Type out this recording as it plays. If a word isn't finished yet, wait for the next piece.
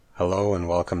Hello and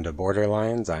welcome to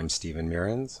Borderlines. I'm Stephen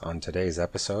Mearns. On today's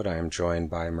episode, I am joined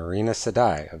by Marina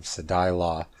Sadai of Sadai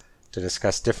Law to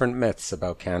discuss different myths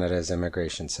about Canada's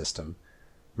immigration system.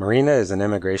 Marina is an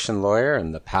immigration lawyer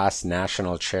and the past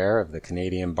national chair of the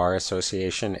Canadian Bar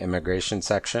Association Immigration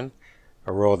Section,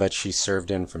 a role that she served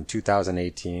in from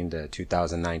 2018 to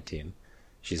 2019.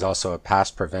 She's also a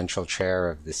past provincial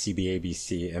chair of the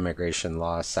CBABC Immigration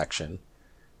Law Section.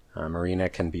 Marina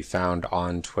can be found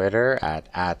on Twitter at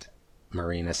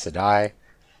Marina Sadai,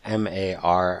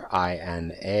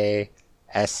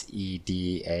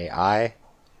 MarinaSedai.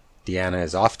 Deanna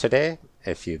is off today.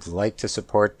 If you'd like to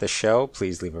support the show,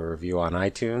 please leave a review on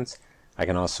iTunes. I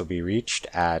can also be reached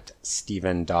at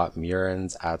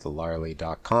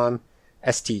stephen.meurens@larly.com,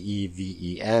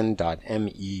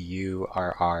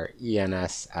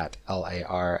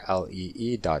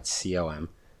 steven.meurrens@larlee.com.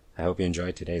 I hope you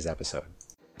enjoyed today's episode.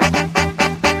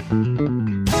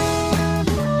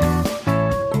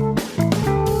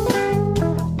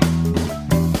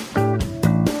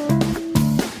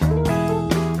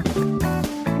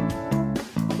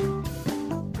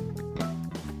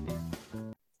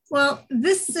 Well,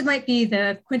 this might be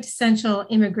the quintessential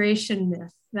immigration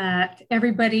myth that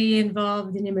everybody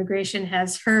involved in immigration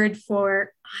has heard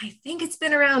for, I think it's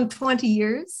been around 20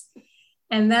 years.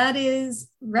 And that is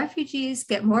refugees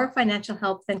get more financial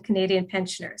help than Canadian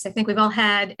pensioners. I think we've all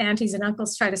had aunties and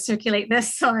uncles try to circulate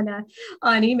this on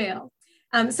email.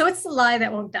 So it's the lie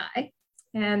that won't die.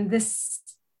 And this,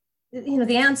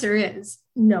 the answer is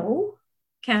no.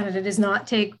 Canada does not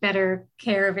take better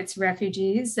care of its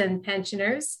refugees than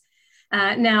pensioners.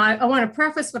 Now, I want to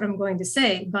preface what I'm going to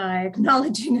say by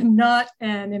acknowledging I'm not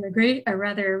a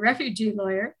refugee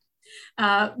lawyer.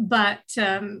 But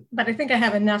I think I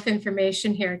have enough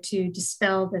information here to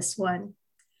dispel this one.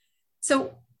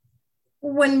 So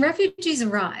when refugees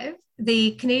arrive,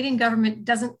 the Canadian government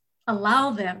doesn't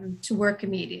allow them to work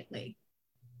immediately.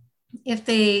 If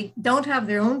they don't have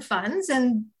their own funds,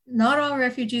 and not all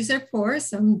refugees are poor,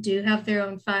 some do have their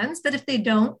own funds, but if they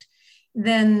don't,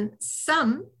 then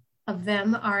some of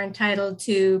them are entitled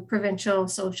to provincial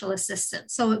social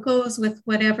assistance. So it goes with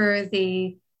whatever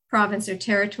the province or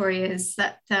territory is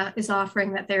that is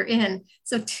offering that they're in.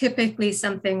 So typically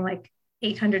something like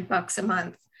 $800 a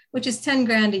month, which is 10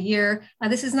 grand a year.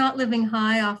 This is not living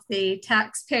high off the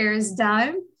taxpayer's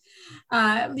dime.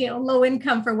 Low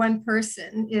income for one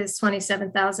person is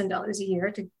 $27,000 a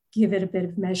year, to give it a bit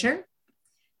of measure.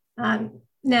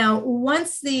 Now,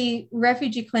 once the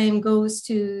refugee claim goes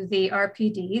to the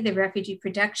RPD, the Refugee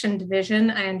Protection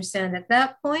Division, I understand at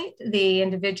that point, the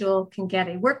individual can get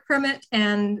a work permit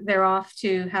and they're off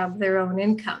to have their own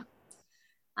income.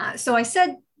 So I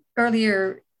said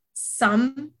earlier,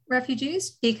 some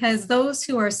refugees, because those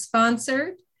who are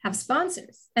sponsored have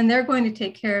sponsors and they're going to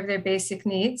take care of their basic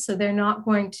needs. So they're not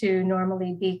going to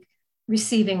normally be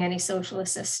receiving any social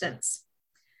assistance.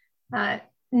 Now,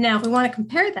 if we want to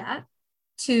compare that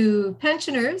to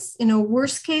pensioners, in a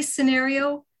worst case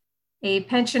scenario, a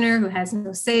pensioner who has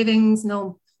no savings,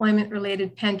 no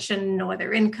employment-related pension, no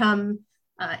other income,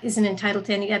 isn't entitled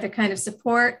to any other kind of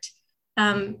support.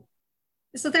 So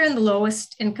they're in the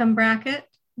lowest income bracket.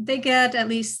 They get at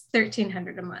least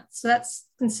 $1,300 a month. So that's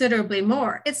considerably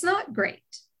more. It's not great.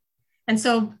 And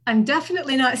so I'm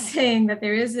definitely not saying that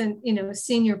there isn't,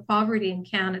 senior poverty in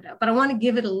Canada, but I want to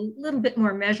give it a little bit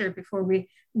more measure before we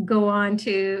go on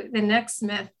to the next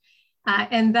myth.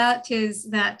 And that is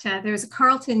that there's a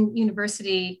Carleton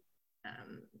University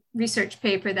research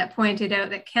paper that pointed out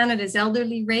that Canada's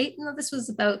elderly rate, this was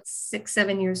about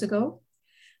 6-7 years ago,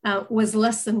 was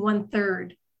less than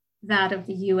 1/3 that of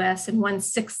the US and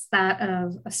 1/6 that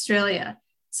of Australia.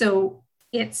 So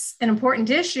it's an important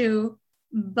issue,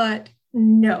 but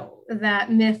no, that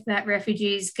myth that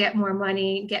refugees get more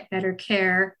money, get better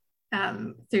care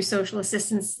through social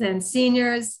assistance than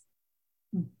seniors,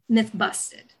 myth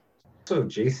busted. So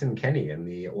Jason Kenney and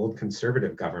the old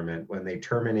Conservative government, when they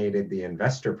terminated the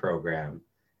investor program,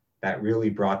 that really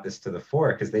brought this to the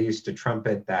fore, because they used to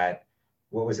trumpet that,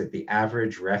 the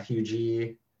average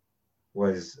refugee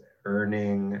was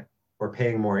earning or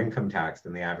paying more income tax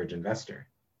than the average investor.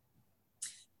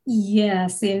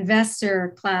 Yes, the investor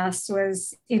class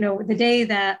was, the day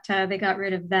that they got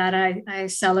rid of that, I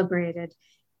celebrated.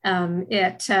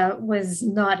 It was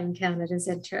not in Canada's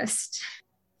interest.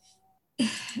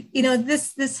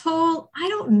 This whole, I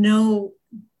don't know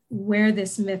where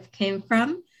this myth came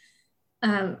from.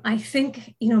 I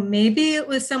think, maybe it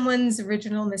was someone's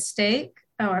original mistake,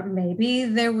 or maybe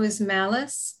there was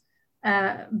malice.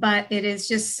 but it is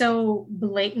just so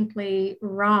blatantly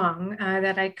wrong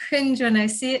that I cringe when I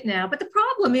see it now. But the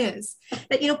problem is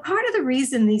that, part of the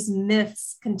reason these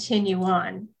myths continue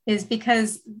on is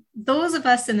because those of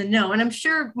us in the know, and I'm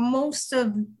sure most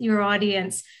of your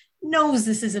audience knows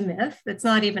this is a myth. It's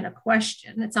not even a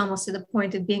question. It's almost to the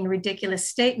point of being a ridiculous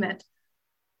statement.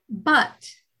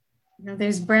 But,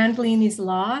 there's Brandolini's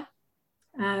Law.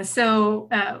 Also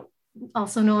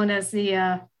known as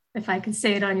the if I can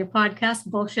say it on your podcast,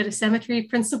 bullshit asymmetry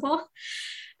principle.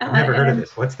 I've never heard of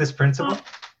this. What's this principle?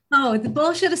 The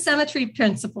bullshit asymmetry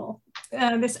principle.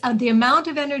 The amount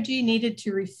of energy needed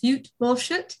to refute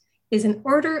bullshit is an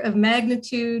order of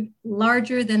magnitude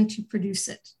larger than to produce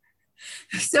it.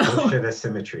 So bullshit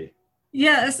asymmetry.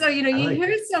 Yeah. So, you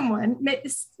hear someone make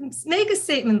a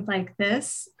statement like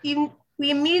this, we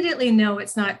immediately know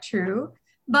it's not true,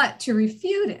 but to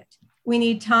refute it, we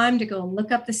need time to go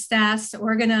look up the stats, to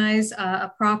organize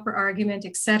a proper argument,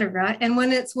 etc. And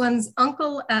when it's one's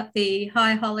uncle at the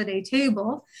high holiday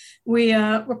table,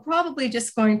 we're probably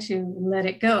just going to let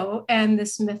it go. And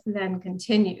this myth then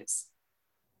continues.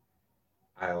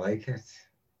 I like it.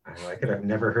 I've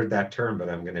never heard that term, but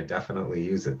I'm going to definitely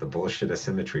use it. The bullshit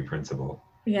asymmetry principle.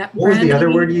 Yeah. What was the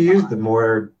other word you used? The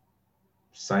more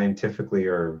scientifically,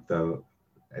 I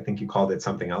think you called it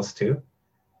something else too.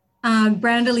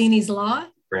 Brandolini's Law.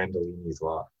 Brandolini's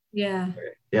Law. Yeah. Okay.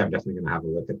 Yeah, I'm definitely going to have a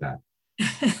look at that.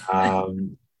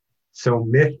 So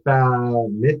myth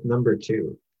number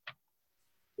 2.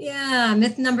 Yeah,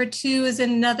 myth number 2 is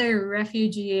another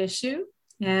refugee issue.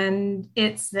 And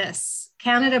it's this: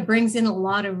 Canada brings in a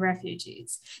lot of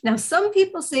refugees. Now, some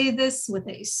people say this with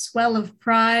a swell of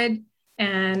pride,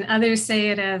 and others say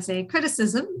it as a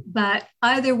criticism. But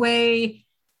either way,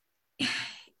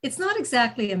 it's not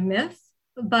exactly a myth,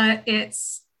 but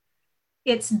it's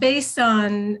based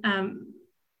on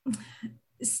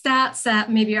stats that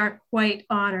maybe aren't quite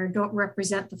on or don't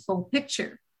represent the full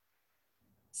picture.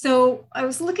 So I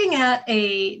was looking at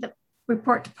the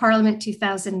report to Parliament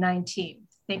 2019.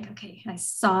 I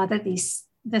saw that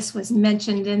this was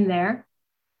mentioned in there,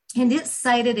 and it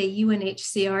cited a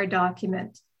UNHCR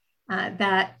document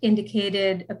that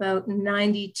indicated about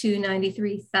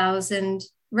 93,000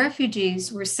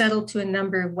 refugees were settled to a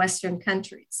number of Western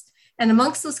countries. And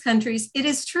amongst those countries, it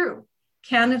is true,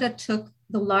 Canada took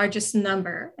the largest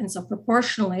number, and so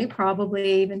proportionally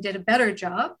probably even did a better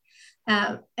job.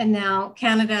 And now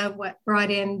Canada, brought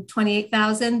in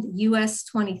 28,000, US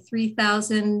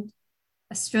 23,000,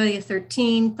 Australia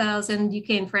 13,000, UK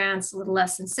and France a little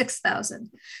less than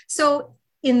 6,000. So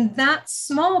in that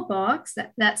small box,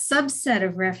 that subset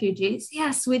of refugees,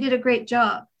 yes, we did a great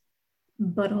job.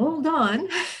 But hold on,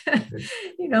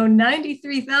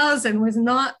 93,000 was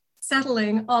not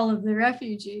settling all of the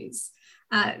refugees.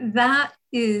 That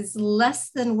is less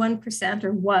than 1%,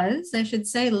 or was, I should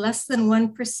say, less than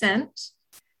 1%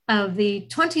 of the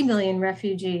 20 million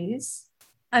refugees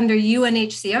under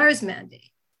UNHCR's mandate.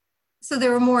 So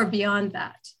there were more beyond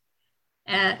that.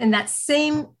 In that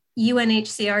same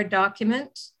UNHCR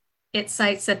document, it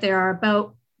cites that there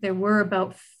were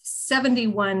about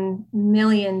 71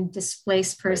 million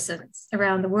displaced persons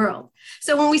around the world.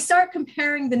 So when we start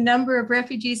comparing the number of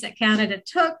refugees that Canada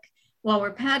took, while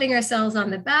we're patting ourselves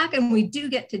on the back, and we do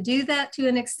get to do that to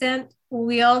an extent,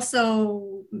 we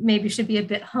also maybe should be a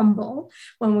bit humble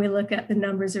when we look at the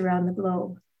numbers around the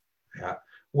globe. Yeah.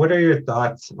 What are your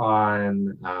thoughts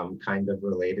on kind of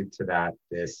related to that,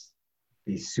 the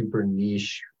super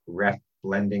niche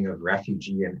blending of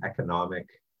refugee and economic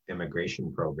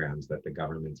immigration programs that the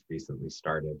government's recently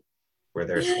started, where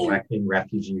they're selecting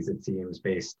refugees, it seems,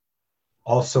 based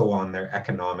also on their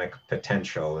economic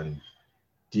potential? And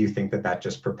do you think that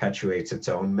just perpetuates its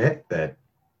own myth that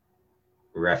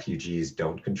refugees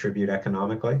don't contribute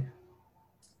economically?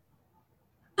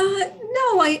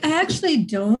 No, I actually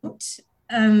don't.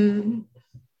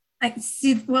 I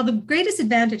see. Well, the greatest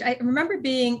advantage, I remember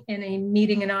being in a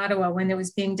meeting in Ottawa when it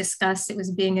was being discussed, it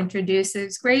was being introduced. There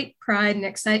was great pride and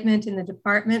excitement in the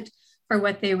department for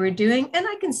what they were doing. And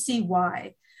I can see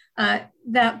why.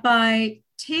 That by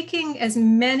taking as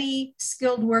many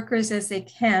skilled workers as they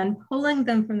can, pulling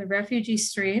them from the refugee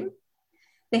stream,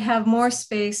 they have more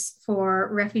space for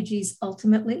refugees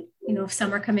ultimately. If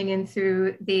some are coming in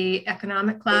through the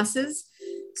economic classes.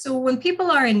 So when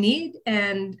people are in need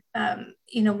and,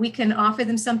 we can offer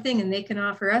them something and they can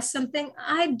offer us something,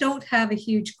 I don't have a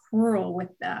huge quarrel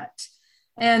with that.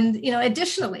 And,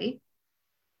 additionally,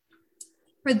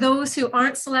 for those who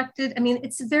aren't selected,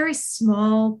 it's a very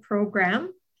small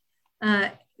program,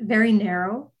 very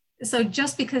narrow. So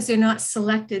just because they're not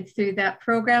selected through that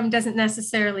program doesn't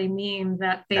necessarily mean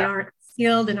that they aren't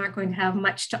skilled and aren't going to have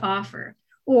much to offer,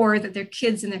 or that their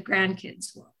kids and their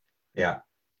grandkids will. Yeah.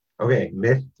 Okay,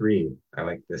 myth 3. I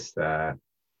like this,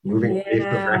 moving away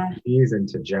from refugees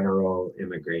into general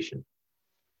immigration.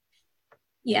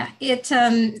 Yeah,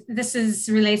 this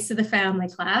relates to the family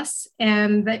class,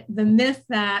 and the myth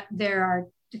that there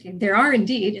are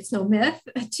indeed, it's no myth,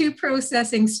 2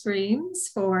 processing streams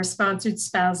for sponsored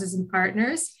spouses and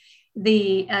partners.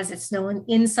 As it's known,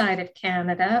 inside of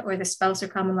Canada, or the spouse or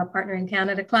common law partner in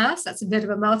Canada class, that's a bit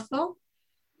of a mouthful,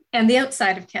 and the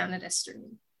outside of Canada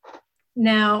stream.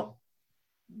 Now,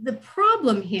 the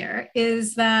problem here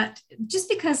is that just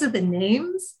because of the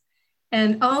names,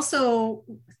 and also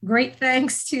great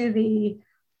thanks to the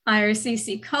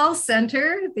IRCC call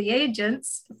center, the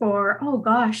agents, for, oh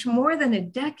gosh, more than a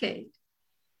decade,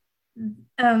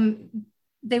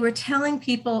 they were telling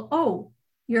people, oh,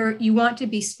 you want to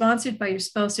be sponsored by your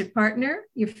spouse or partner,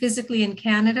 you're physically in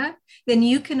Canada, then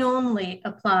you can only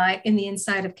apply in the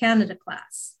inside of Canada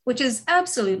class, which is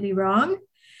absolutely wrong.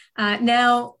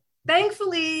 Now,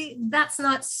 thankfully, that's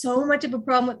not so much of a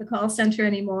problem with the call center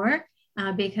anymore,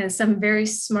 because some very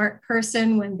smart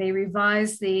person, when they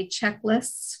revised the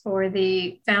checklists for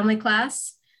the family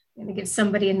class, I'm going to give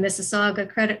somebody in Mississauga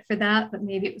credit for that, but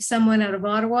maybe it was someone out of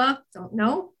Ottawa, don't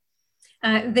know.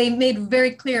 They made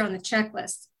very clear on the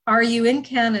checklist, are you in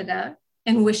Canada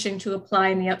and wishing to apply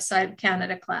in the outside of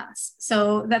Canada class?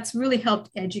 So that's really helped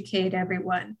educate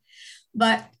everyone.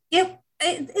 But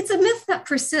it's a myth that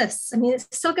persists. I mean, it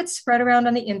still gets spread around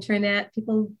on the internet.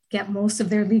 People get most of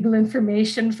their legal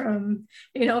information from,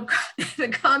 the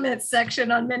comments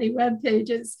section on many web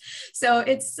pages. So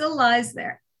it still lies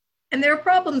there. And there are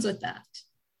problems with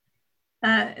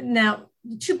that. Now,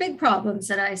 2 big problems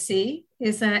that I see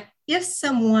is that if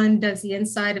someone does the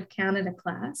inside of Canada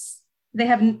class,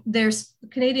 their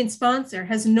Canadian sponsor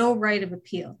has no right of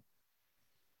appeal.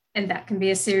 And that can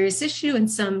be a serious issue in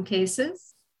some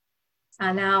cases.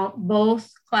 Now,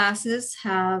 both classes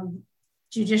have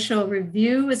judicial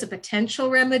review as a potential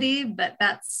remedy, but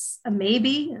that's a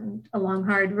maybe and a long,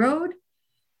 hard road.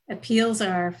 Appeals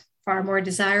are far more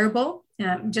desirable.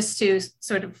 Just to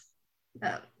sort of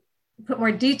put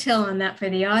more detail on that for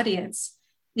the audience,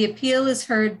 the appeal is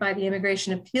heard by the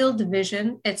Immigration Appeal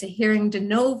Division. It's a hearing de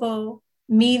novo,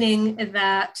 meaning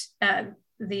that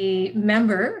the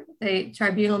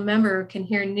tribunal member can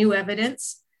hear new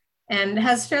evidence and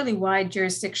has fairly wide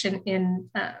jurisdiction in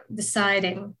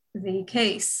deciding the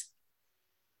case.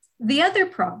 The other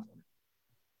problem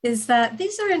is that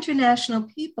these are international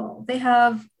people. They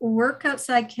have work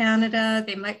outside Canada.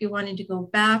 They might be wanting to go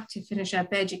back to finish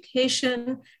up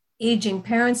education. Aging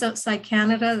parents outside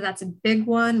Canada, that's a big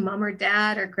one. Mom or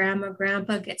dad or grandma,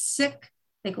 grandpa gets sick.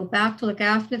 They go back to look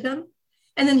after them.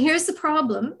 And then here's the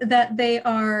problem, that they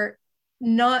are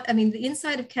not, the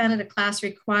inside of Canada class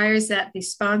requires that the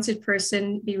sponsored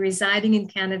person be residing in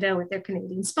Canada with their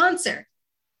Canadian sponsor.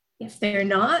 If they're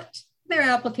not, their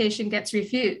application gets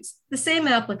refused. The same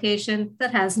application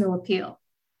that has no appeal.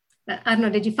 I don't know,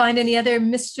 did you find any other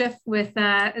mischief with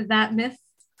that myth?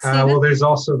 Well, there's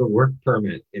also the work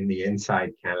permit in the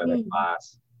inside Canada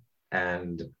class,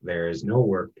 and there's no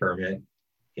work permit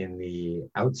in the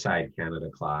outside Canada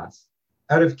class.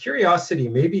 Out of curiosity,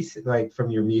 maybe like from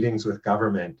your meetings with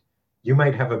government, you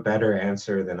might have a better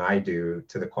answer than I do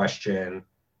to the question,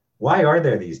 why are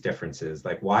there these differences?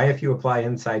 Like, why, if you apply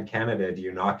inside Canada, do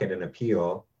you not get an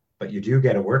appeal, but you do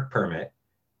get a work permit?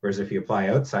 Whereas if you apply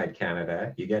outside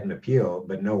Canada, you get an appeal,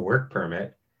 but no work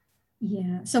permit.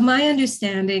 Yeah, so my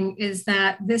understanding is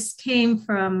that this came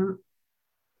from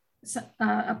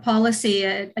a policy,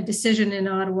 a decision in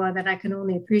Ottawa that I can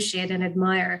only appreciate and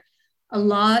admire. A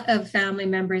lot of family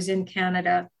members in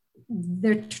Canada,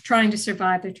 they're trying to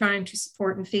survive, they're trying to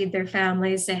support and feed their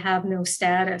families, they have no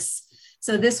status.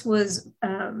 So this was,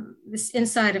 this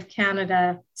inside of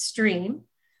Canada stream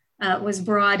was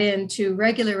brought in to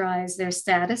regularize their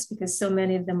status because so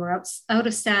many of them were out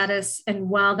of status.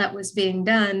 And while that was being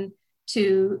done,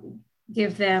 to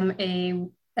give them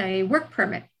a work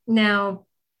permit. Now,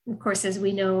 of course, as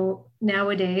we know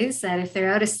nowadays, that if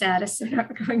they're out of status, they're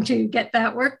not going to get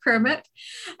that work permit.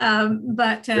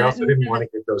 But they also didn't want to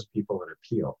give those people an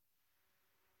appeal.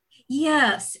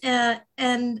 Yes, and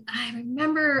I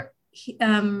remember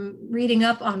reading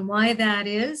up on why that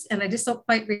is, and I just don't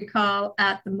quite recall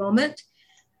at the moment.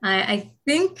 I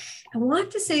think I want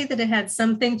to say that it had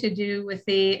something to do with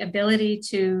the ability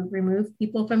to remove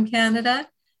people from Canada,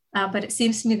 but it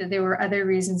seems to me that there were other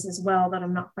reasons as well that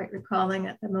I'm not quite recalling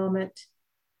at the moment.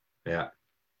 Yeah,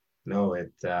 no,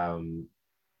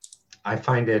 I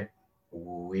find it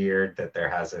weird that there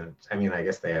hasn't, I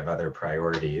guess they have other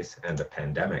priorities and a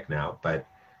pandemic now, but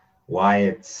why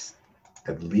it's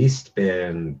at least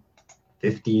been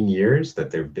 15 years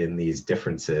that there have been these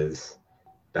differences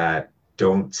that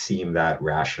don't seem that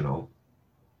rational.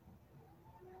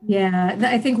 Yeah,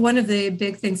 I think one of the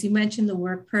big things you mentioned, the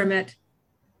work permit.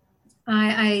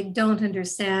 I don't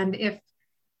understand if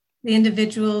the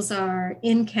individuals are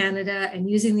in Canada and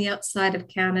using the outside of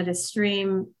Canada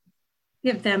stream,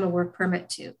 give them a work permit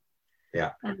too.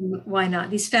 Yeah. Why not?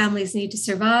 These families need to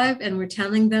survive, and we're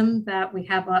telling them that we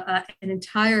have an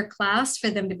entire class for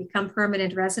them to become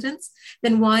permanent residents.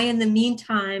 Then why, in the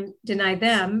meantime, deny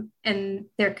them and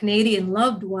their Canadian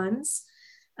loved ones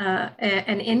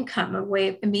an income, a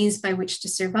means by which to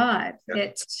survive?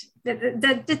 Yeah.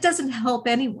 It doesn't help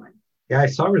anyone. Yeah, I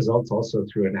saw results also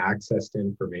through an Access to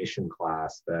Information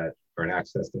class or an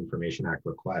Access to Information Act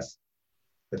request,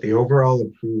 that the overall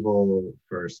approval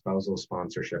for spousal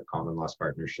sponsorship, common law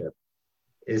partnership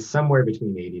is somewhere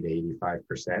between 80 to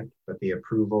 85%, but the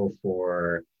approval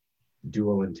for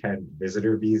dual intent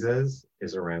visitor visas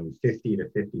is around 50 to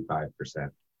 55%,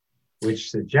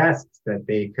 which suggests that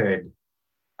they could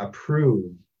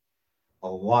approve a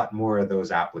lot more of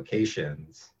those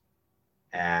applications,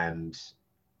 and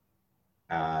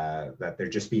that they're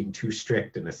just being too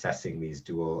strict in assessing these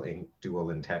dual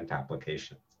intent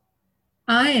applications.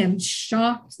 I am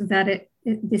shocked that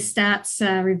the stats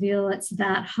reveal it's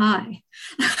that high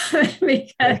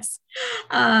because,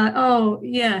 oh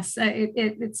yes,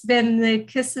 it's been the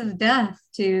kiss of death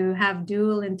to have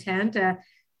dual intent,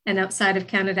 an outside of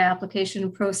Canada application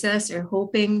process, or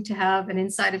hoping to have an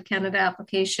inside of Canada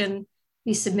application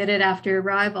be submitted after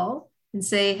arrival and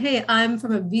say, hey, I'm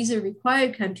from a visa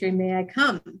required country, may I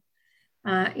come?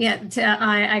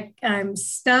 I'm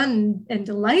stunned and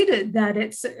delighted that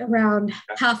it's around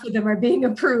half of them are being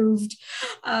approved.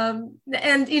 And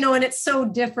it's so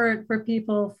different for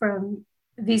people from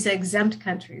visa exempt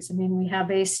countries. I mean, we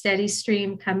have a steady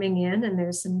stream coming in, and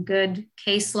there's some good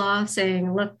case law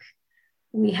saying, look,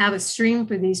 we have a stream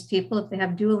for these people. If they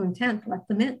have dual intent, let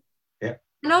them in. Yeah.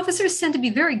 And officers tend to be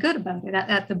very good about it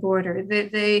at the border.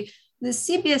 The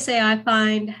CBSA, I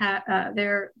find,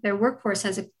 their workforce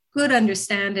has a good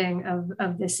understanding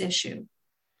of this issue.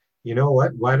 You know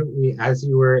what? Why don't we, as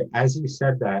you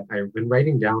said that, I've been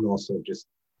writing down also just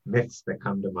myths that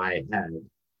come to my head.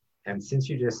 And since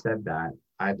you just said that,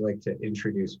 I'd like to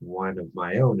introduce one of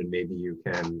my own, and maybe you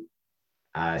can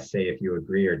say if you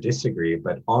agree or disagree.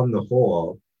 But on the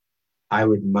whole, I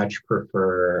would much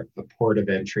prefer a port of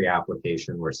entry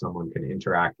application where someone can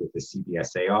interact with the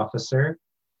CBSA officer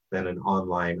than an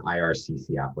online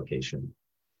IRCC application.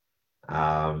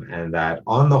 And that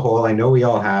on the whole, I know we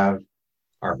all have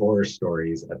our horror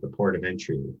stories at the port of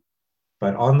entry,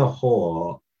 but on the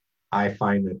whole, I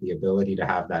find that the ability to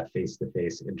have that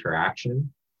face-to-face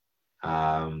interaction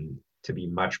to be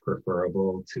much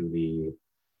preferable to the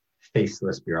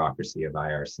faceless bureaucracy of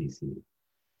IRCC.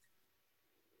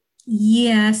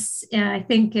 Yes, I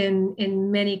think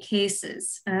in many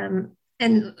cases,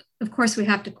 and of course we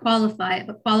have to qualify it,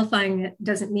 but qualifying it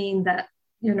doesn't mean that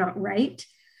you're not right.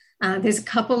 There's a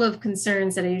couple of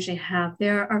concerns that I usually have.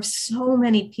 There are so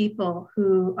many people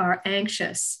who are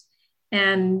anxious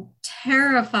and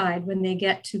terrified when they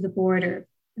get to the border.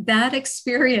 That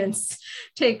experience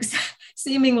takes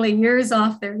seemingly years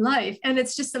off their life, and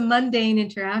it's just a mundane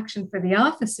interaction for the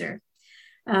officer.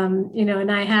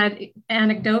 And I had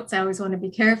anecdotes I always want to be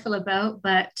careful about,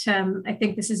 but I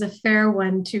think this is a fair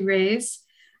one to raise.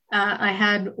 I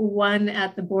had one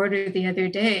at the border the other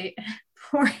day.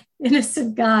 Poor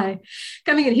innocent guy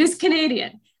coming in. He was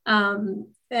Canadian,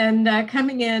 and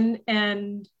coming in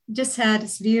and just had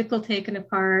his vehicle taken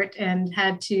apart and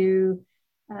had to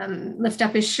lift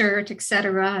up his shirt,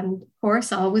 etc. And of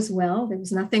course, all was well. There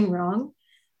was nothing wrong.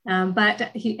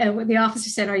 But the officer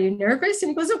said, "Are you nervous?" And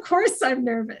he goes, "Of course I'm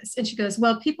nervous." And she goes,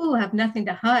 "Well, people who have nothing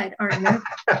to hide aren't nervous."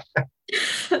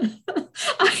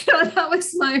 I know that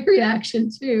was my reaction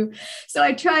too. So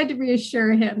I tried to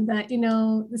reassure him that,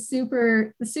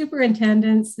 the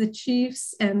superintendents, the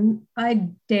chiefs, and I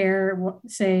dare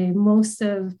say most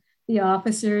of the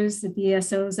officers, the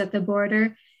BSOs at the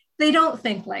border, they don't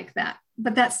think like that.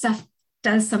 But that stuff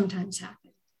does sometimes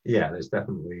happen. Yeah, there's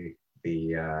definitely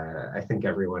I think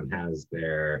everyone has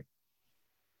their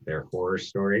horror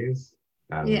stories.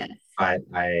 Yes. But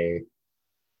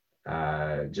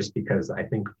just because I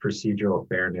think procedural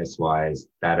fairness wise,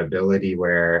 that ability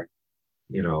where,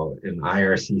 in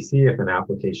IRCC, if an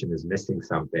application is missing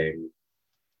something,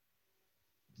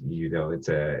 it's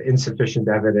insufficient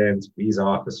evidence. Visa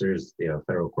officers,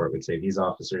 federal court would say visa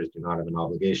officers do not have an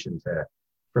obligation to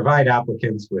provide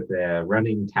applicants with a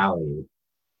running tally.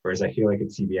 Whereas I feel like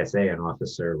at CBSA, an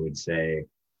officer would say,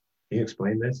 "Can you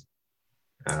explain this?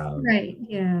 Right.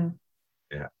 Yeah.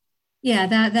 Yeah. Yeah.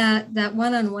 That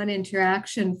one-on-one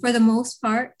interaction, for the most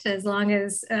part, as long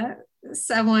as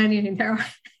someone,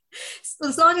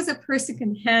 as long as a person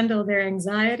can handle their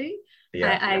anxiety,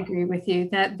 Yeah. I agree with you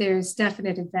that there's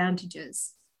definite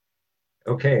advantages.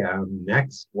 Okay.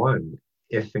 Next one.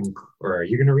 Or are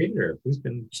you going to read it, or who's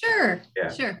been? Sure.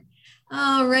 Yeah. Sure.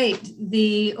 All right.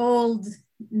 The old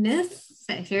myth,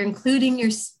 if including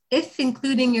your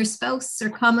spouse or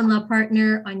common law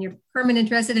partner on your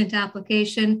permanent resident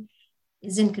application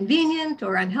is inconvenient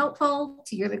or unhelpful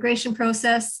to your immigration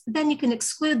process, then you can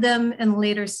exclude them and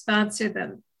later sponsor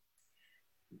them.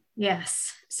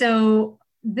 Yes. So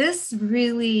this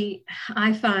really,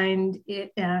 I find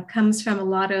it comes from a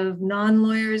lot of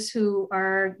non-lawyers who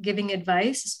are giving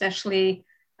advice, especially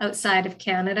outside of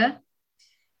Canada.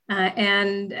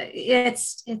 And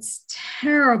it's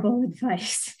terrible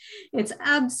advice. It's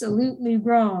absolutely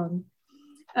wrong.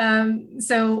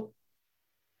 So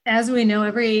as we know,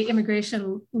 every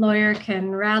immigration lawyer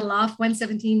can rattle off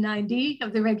 117.9D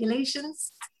of the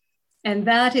regulations. And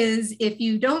that is, if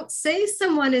you don't say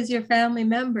someone is your family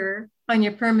member on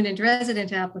your permanent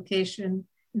resident application,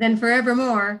 then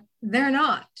forevermore, they're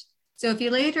not. So if you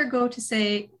later go to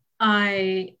say,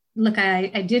 I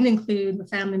didn't include a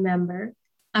family member,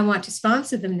 I want to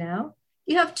sponsor them now,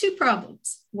 you have two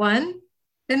problems. One,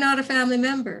 they're not a family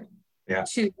member. Yeah.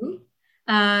 Two,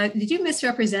 did you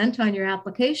misrepresent on your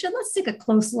application? Let's take a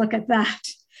close look at that.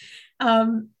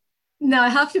 Now, I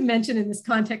have to mention in this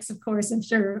context, of course, I'm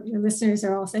sure your listeners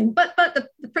are all saying, but the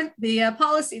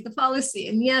policy.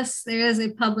 And yes, there is a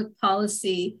public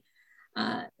policy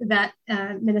that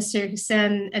Minister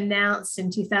Hussen announced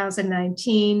in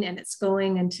 2019, and it's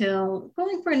going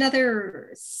for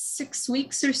another 6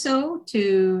 weeks or so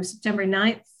to September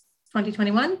 9th,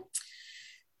 2021.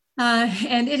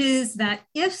 And it is that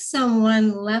if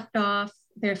someone left off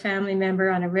their family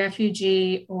member on a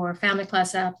refugee or family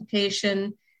class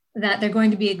application, that they're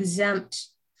going to be exempt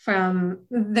from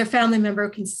their family member,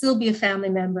 can still be a family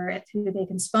member who they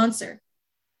can sponsor.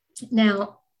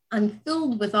 Now, I'm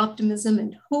filled with optimism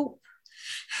and hope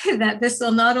that this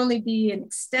will not only be an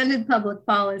extended public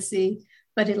policy,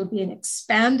 but it'll be an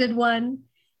expanded one,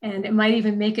 and it might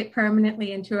even make it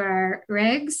permanently into our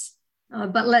regs.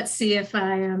 But let's see if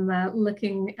I am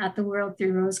looking at the world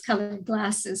through rose-colored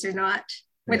glasses or not.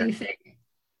 What do you think?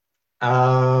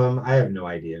 I have no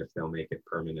idea if they'll make it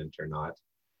permanent or not.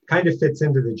 Kind of fits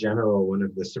into the general, one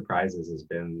of the surprises has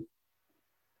been,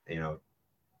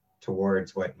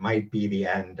 towards what might be the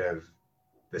end of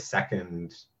the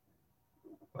second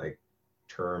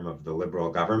term of the Liberal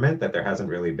government, that there hasn't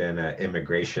really been an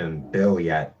immigration bill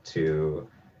yet to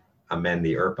amend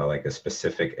the IRPA, like a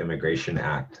specific immigration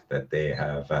act that they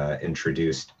have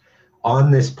introduced on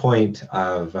this point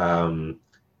of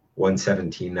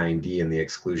 117.9D and the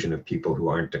exclusion of people who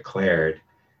aren't declared.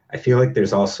 I feel like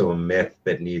there's also a myth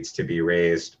that needs to be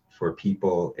raised for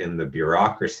people in the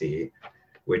bureaucracy,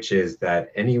 which is that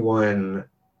anyone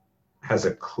has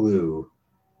a clue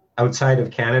outside of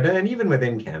Canada and even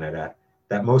within Canada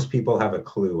that most people have a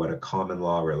clue what a common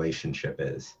law relationship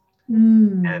is.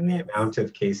 And the amount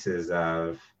of cases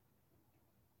of,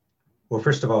 well,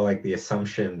 first of all, like the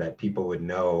assumption that people would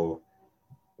know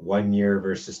 1 year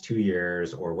versus 2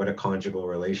 years, or what a conjugal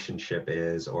relationship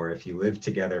is, or if you live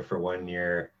together for 1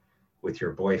 year with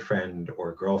your boyfriend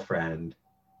or girlfriend,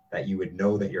 that you would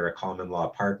know that you're a common law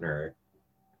partner,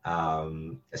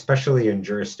 especially in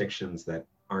jurisdictions that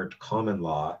aren't common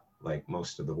law, like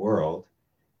most of the world,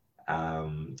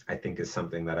 I think is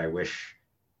something that I wish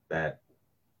that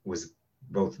was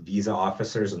both visa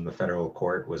officers and the federal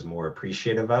court was more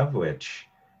appreciative of, which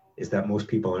is that most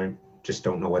people just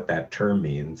don't know what that term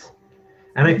means.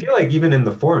 And I feel like even in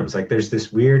the forms, like there's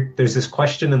this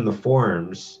question in the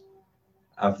forms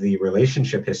of the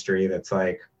relationship history that's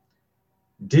like,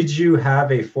 did you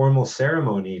have a formal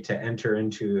ceremony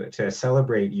to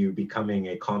celebrate you becoming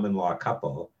a common law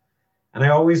couple? And I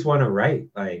always want to write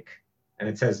and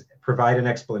it says, provide an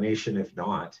explanation if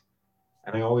not.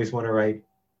 And I always want to write,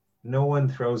 no one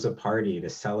throws a party to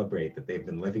celebrate that they've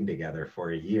been living together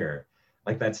for a year.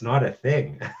 Like, that's not a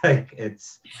thing.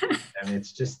 It's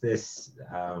just this,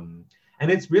 and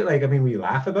it's really we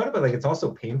laugh about it, but it's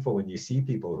also painful when you see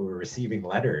people who are receiving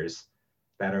letters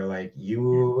that are like,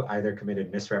 you either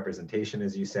committed misrepresentation,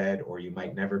 as you said, or you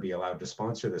might never be allowed to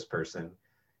sponsor this person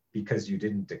because you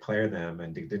didn't declare them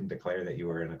and didn't declare that you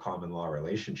were in a common law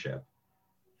relationship.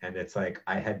 And it's like,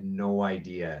 I had no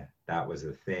idea that was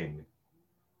a thing.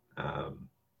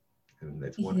 And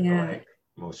it's one of the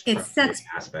most frustrating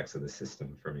aspects of the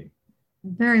system for me.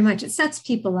 Very much. It sets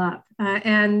people up.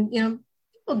 And,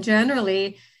 people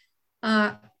generally,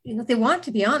 they want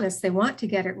to be honest, they want to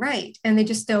get it right, and they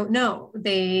just don't know.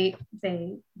 They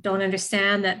don't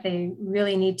understand that they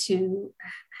really need to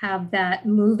have that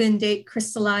move-in date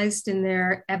crystallized in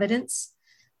their evidence.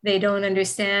 They don't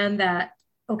understand that,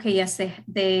 okay, yes,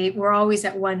 they were always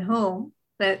at one home,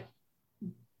 but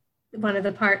one of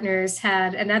the partners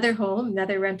had another home,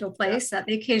 another rental place that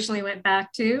they occasionally went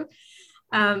back to.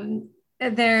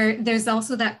 There's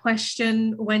also that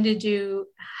question,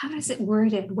 how is it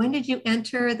worded? When did you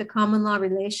enter the common law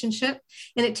relationship?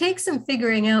 And it takes some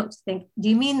figuring out to think, do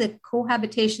you mean the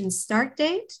cohabitation start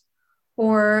date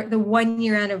or the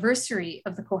 1-year anniversary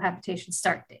of the cohabitation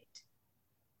start date?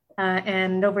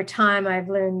 And over time, I've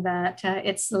learned that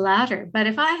it's the latter. But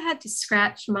if I had to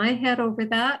scratch my head over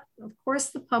that, of course,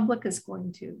 the public is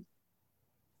going to.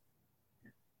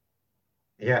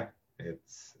 Yeah,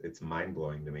 it's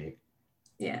mind-blowing to me.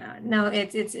 Yeah, no,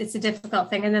 it's a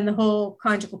difficult thing. And then the whole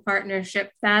conjugal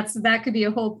partnership, that could be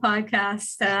a whole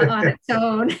podcast on its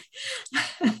own.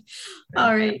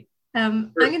 All right.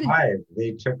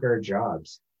 They took our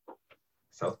jobs.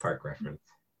 South Park reference.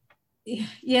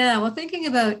 Yeah, well, thinking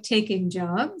about taking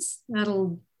jobs,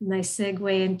 that'll nice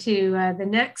segue into the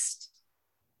next,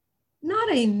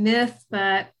 not a myth,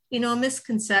 but a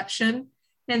misconception,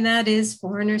 and that is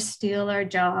foreigners steal our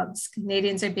jobs.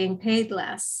 Canadians are being paid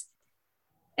less.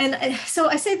 And so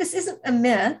I say this isn't a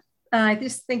myth. I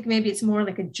just think maybe it's more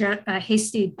like a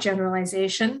hasty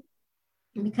generalization,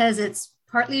 because it's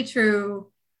partly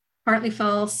true, partly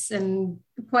false, and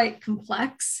quite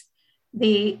complex.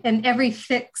 And every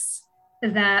fix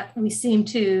that we seem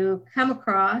to come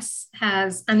across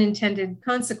has unintended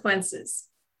consequences.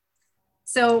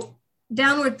 So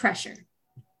downward pressure.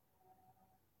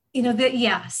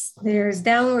 Yes, there's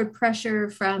downward pressure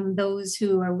from those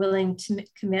who are willing to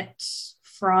commit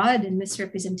fraud and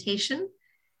misrepresentation.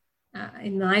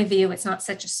 In my view, it's not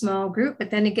such a small group, but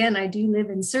then again, I do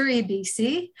live in Surrey,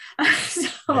 BC.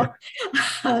 So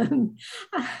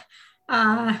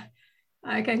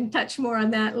I can touch more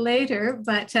on that later,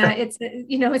 but it's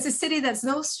a city that's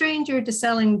no stranger to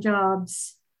selling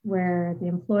jobs, where the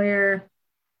employer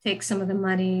takes some of the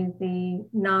money, the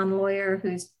non-lawyer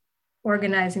who's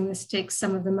organizing this takes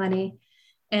some of the money,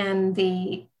 and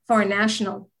the foreign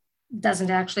national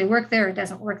doesn't actually work there. It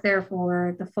doesn't work there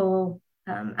for the full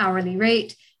hourly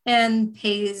rate, and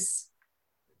pays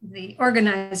the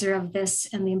organizer of this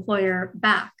and the employer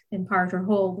back in part or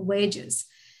whole the wages.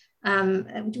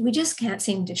 We just can't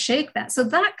seem to shake that. So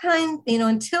that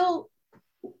until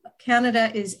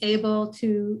Canada is able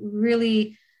to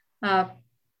really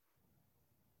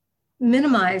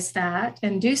minimize that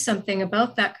and do something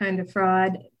about that kind of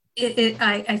fraud,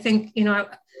 I think,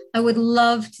 I would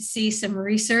love to see some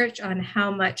research on how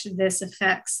much this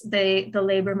affects the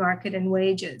labor market and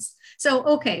wages. So,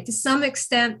 okay, to some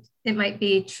extent, it might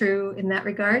be true in that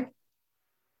regard.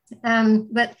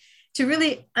 But to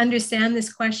really understand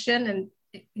this question,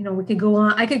 and we could go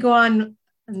on. I could go on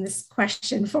this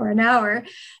question for an hour,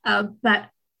 but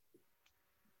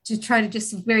to try to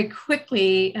just very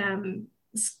quickly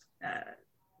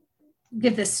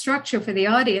give this structure for the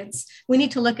audience, we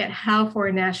need to look at how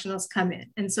foreign nationals come in.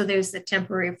 And so there's the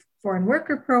temporary foreign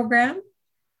worker program,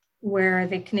 where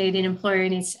the Canadian employer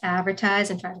needs to advertise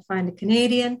and try to find a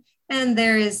Canadian. And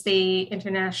there is the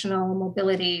international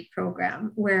mobility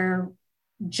program, where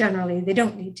generally they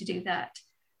don't need to do that.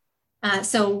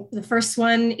 So the first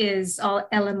one is all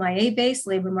LMIA based,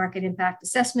 labor market impact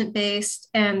assessment based,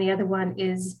 and the other one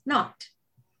is not.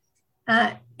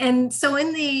 And so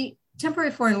in the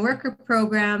temporary foreign worker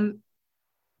program,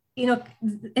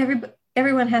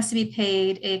 everyone has to be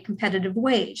paid a competitive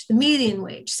wage, the median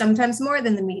wage, sometimes more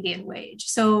than the median wage.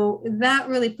 So that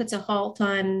really puts a halt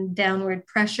on downward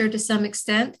pressure to some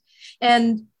extent.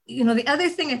 And the other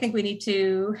thing I think we need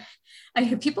to,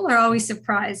 people are always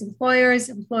surprised, employers,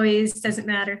 employees, doesn't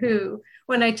matter who,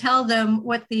 when I tell them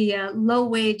what the low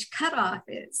wage cutoff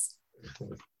is.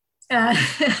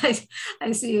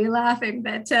 I see you laughing,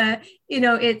 but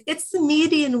it's the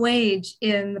median wage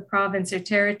in the province or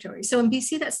territory. So in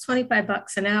BC, that's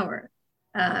 $25 an hour.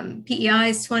 PEI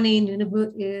is 20,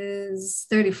 Nunavut is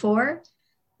 34.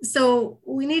 So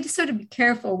we need to sort of be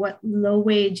careful what low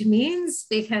wage means,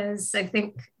 because I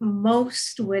think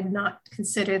most would not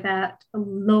consider that a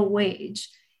low wage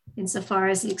insofar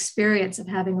as the experience of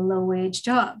having a low wage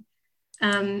job.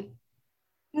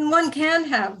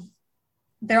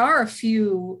 There are a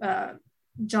few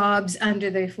jobs under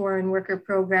the foreign worker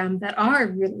program that are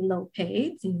really low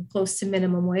paid, close to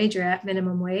minimum wage or at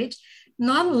minimum wage.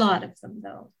 Not a lot of them,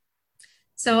 though.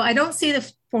 So I don't see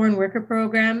the foreign worker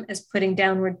program as putting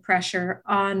downward pressure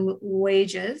on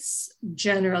wages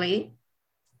generally.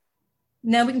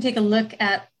 Now we can take a look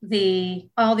at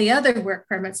all the other work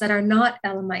permits that are not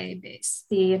LMIA based,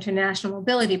 the International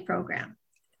Mobility Program.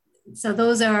 So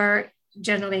those are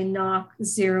generally NOC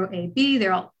 0AB.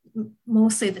 They're all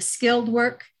mostly the skilled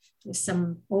work. There's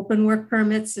some open work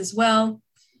permits as well.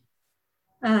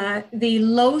 The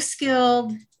low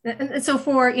skilled, and so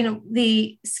for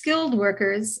the skilled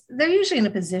workers, they're usually in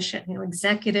a position,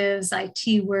 executives,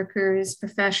 IT workers,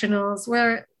 professionals,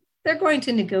 where they're going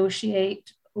to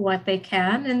negotiate what they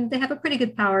can, and they have a pretty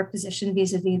good power position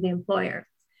vis-a-vis the employer.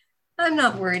 I'm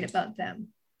not worried about them.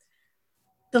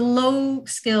 The low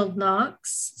skilled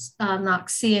NOCs, NOC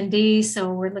C and D,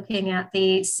 so we're looking at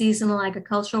the Seasonal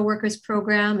Agricultural Workers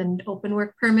Program and open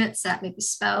work permits that maybe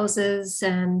spouses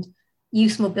and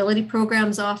youth mobility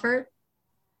programs offer.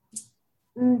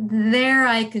 There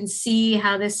I can see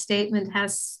how this statement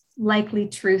has likely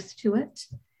truth to it.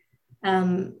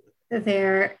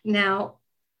 Now,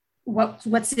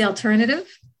 what's the alternative?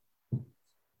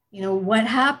 What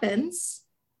happens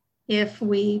if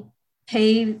we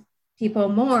pay people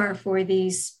more for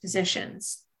these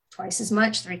positions, twice as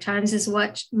much, 3 times as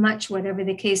much, whatever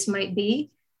the case might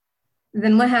be?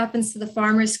 Then what happens to the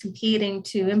farmers competing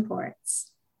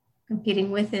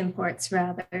with imports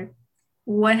rather?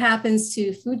 What happens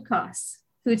to food costs,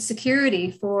 food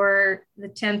security for the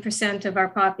 10% of our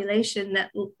population that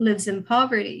lives in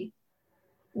poverty?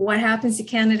 What happens to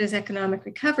Canada's economic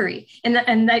recovery?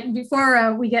 And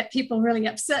before we get people really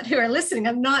upset who are listening,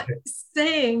 I'm not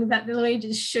saying that the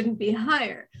wages shouldn't be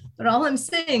higher, but all I'm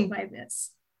saying by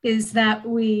this is that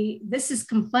this is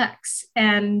complex,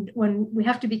 and when we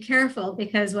have to be careful,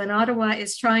 because when Ottawa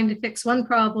is trying to fix one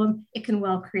problem, it can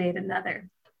well create another.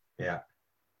 Yeah.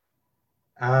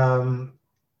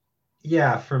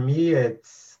 For me,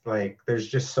 it's like there's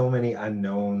just so many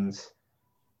unknowns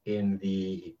in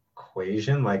the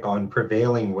equation. Like on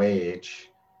prevailing wage,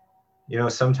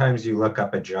 sometimes you look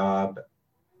up a job,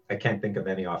 I can't think of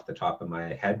any off the top of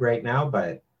my head right now,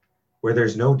 but where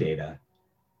there's no data,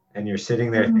 and you're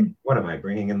sitting there thinking, what am I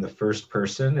bringing in the first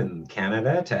person in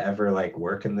Canada to ever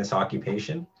work in this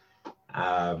occupation?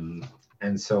 And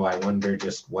so I wonder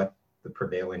just what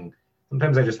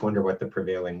sometimes I just wonder what the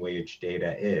prevailing wage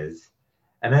data is.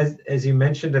 And as you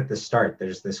mentioned at the start,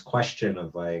 there's this question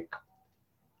of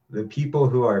the people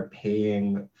who are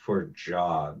paying for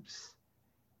jobs.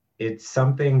 It's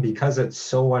something, because it's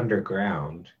so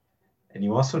underground, and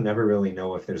you also never really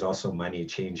know if there's also money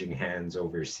changing hands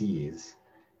overseas.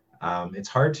 It's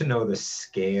hard to know the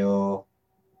scale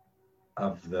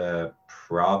of the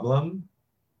problem,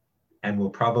 and we'll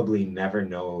probably never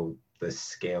know the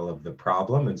scale of the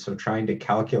problem. And so trying to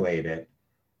calculate it,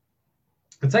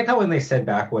 it's like how when they said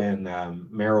back when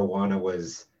marijuana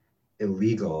was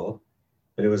illegal,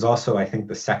 but it was also, I think,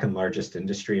 the second largest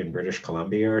industry in British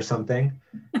Columbia or something.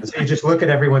 And so you just look at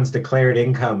everyone's declared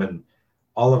income and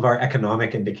all of our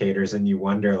economic indicators, and you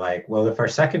wonder well, if our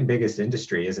second biggest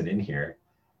industry isn't in here,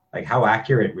 how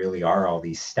accurate really are all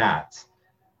these stats?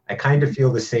 I kind of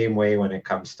feel the same way when it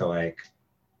comes to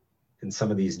in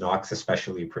some of these NOCs,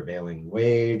 especially prevailing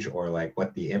wage, or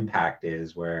what the impact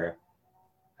is, where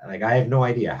I have no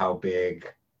idea how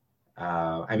big.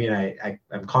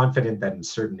 I'm confident that in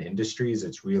certain industries,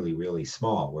 it's really, really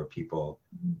small, where people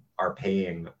are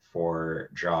paying for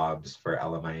jobs for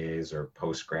LMIAs or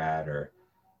post-grad or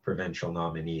provincial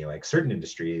nominee. Certain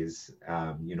industries,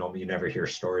 you never hear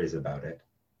stories about it,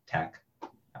 tech.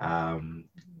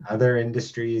 Other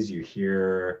industries, you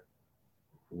hear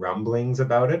rumblings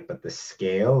about it, but the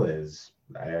scale is,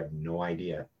 I have no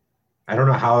idea. I don't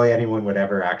know how anyone would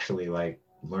ever actually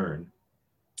learn.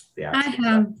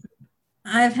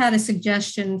 I've had a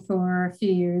suggestion for a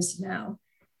few years now.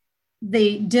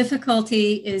 The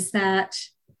difficulty is that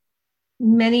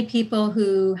many people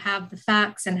who have the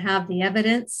facts and have the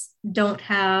evidence don't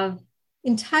have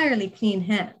entirely clean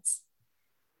hands.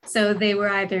 So they were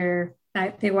either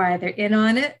in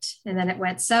on it and then it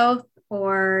went south,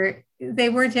 or they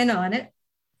weren't in on it.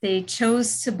 They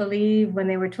chose to believe when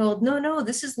they were told, no,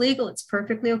 this is legal. It's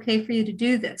perfectly okay for you to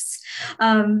do this.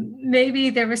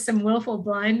 Maybe there was some willful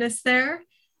blindness there.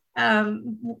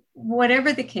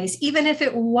 Whatever the case, even if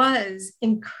it was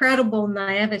incredible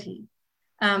naivety,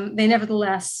 they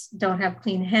nevertheless don't have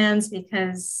clean hands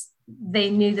because they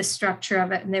knew the structure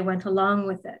of it and they went along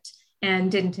with it and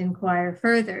didn't inquire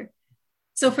further.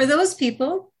 So for those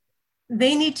people,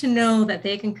 they need to know that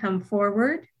they can come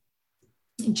forward,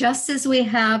 just as we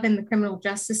have in the criminal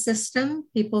justice system,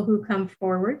 people who come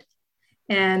forward,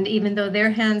 and even though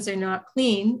their hands are not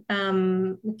clean,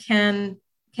 can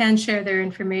share their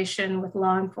information with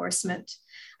law enforcement.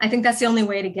 I think that's the only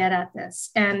way to get at this.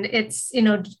 And it's,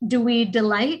 do we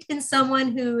delight in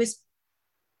someone who is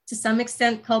to some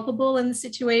extent culpable in the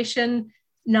situation,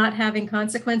 not having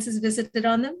consequences visited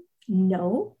on them?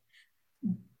 No.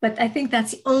 But I think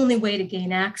that's the only way to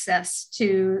gain access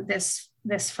to this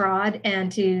fraud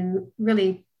and to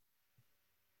really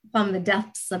plumb the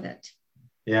depths of it.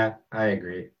 Yeah, I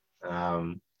agree.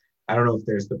 I don't know if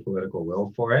there's the political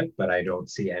will for it, but I don't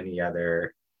see any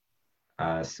other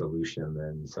solution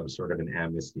than some sort of an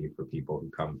amnesty for people who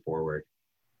come forward.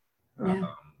 Yeah.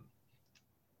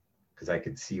 Because I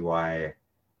could see why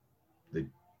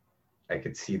I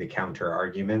could see the counter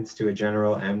arguments to a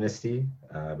general amnesty,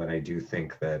 but I do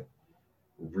think that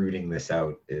rooting this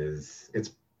out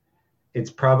it's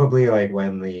probably like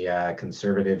when the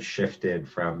conservatives shifted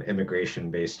from immigration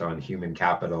based on human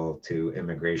capital to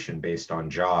immigration based on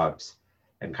jobs,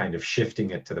 and kind of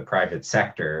shifting it to the private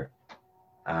sector.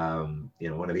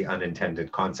 One of the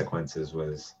unintended consequences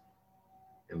was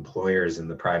employers in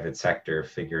the private sector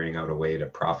figuring out a way to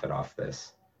profit off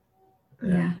this.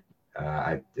 Yeah.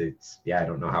 I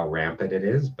don't know how rampant it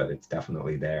is, but it's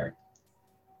definitely there.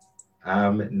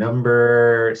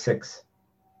 Number 6.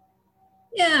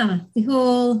 Yeah, the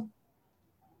whole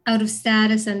out of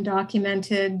status,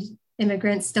 undocumented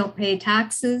immigrants don't pay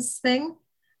taxes thing.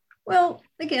 Well,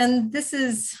 again, this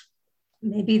is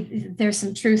maybe there's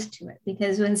some truth to it,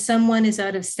 because when someone is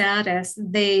out of status,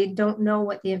 they don't know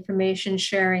what the information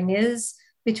sharing is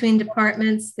between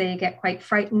departments. They get quite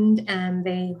frightened and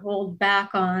they hold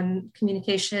back on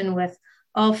communication with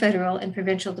all federal and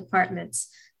provincial departments.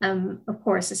 Of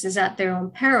course, this is at their own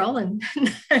peril and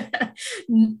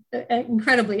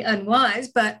incredibly unwise,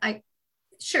 but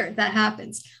sure, that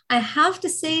happens. I have to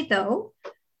say, though,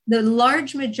 the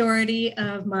large majority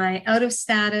of my out of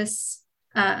status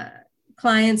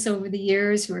clients over the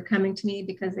years who were coming to me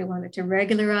because they wanted to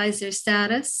regularize their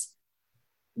status,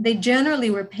 they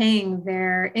generally were paying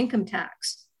their income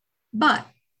tax. But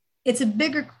it's a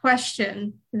bigger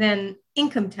question than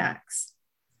income tax.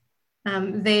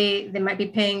 They might be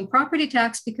paying property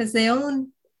tax because they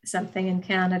own something in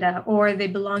Canada, or they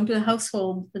belong to a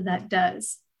household that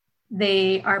does.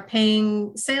 They are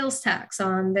paying sales tax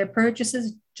on their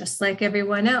purchases just like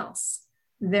everyone else.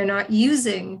 They're not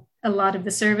using a lot of the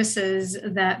services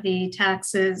that the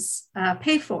taxes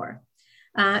pay for.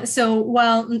 So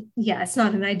while, it's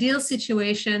not an ideal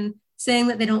situation, saying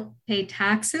that they don't pay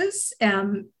taxes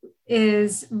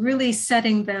is really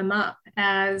setting them up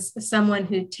as someone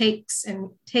who takes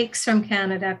from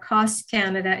Canada, costs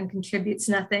Canada, and contributes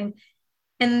nothing.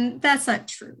 And that's not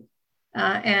true.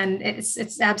 And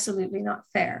it's absolutely not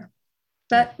fair.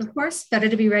 But of course, better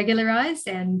to be regularized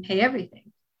and pay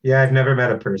everything. Yeah, I've never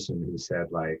met a person who said,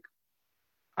 like,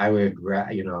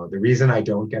 the reason I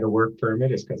don't get a work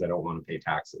permit is because I don't want to pay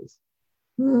taxes.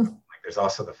 Like, there's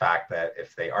also the fact that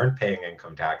if they aren't paying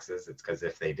income taxes, it's because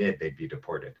if they did, they'd be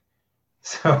deported.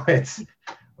 So it's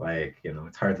like,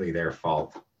 it's hardly their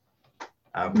fault.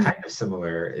 Kind of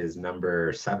similar is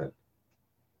number 7.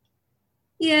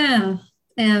 Yeah.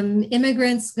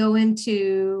 Immigrants go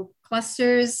into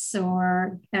clusters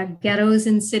or ghettos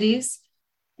in cities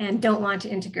and don't want to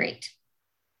integrate.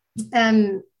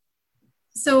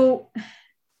 So,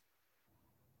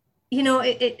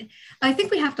 I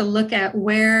think we have to look at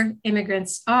where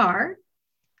immigrants are.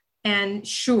 And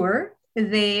sure,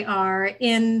 they are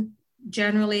in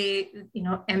generally,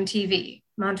 MTV,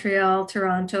 Montreal,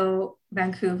 Toronto,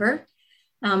 Vancouver.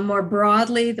 More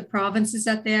broadly, the provinces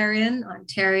that they're in,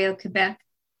 Ontario, Quebec,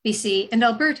 BC, and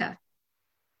Alberta.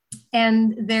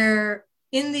 And they're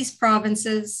in these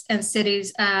provinces and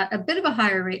cities at a bit of a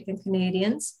higher rate than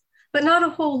Canadians, but not a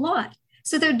whole lot.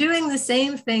 So they're doing the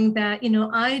same thing that,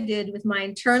 I did with my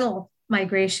internal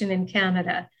migration in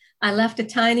Canada. I left a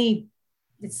tiny,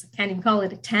 I can't even call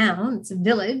it a town, it's a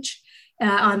village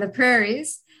on the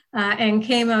prairies, and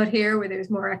came out here where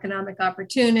there's more economic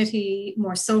opportunity,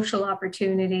 more social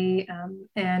opportunity,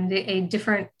 and a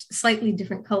slightly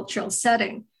different cultural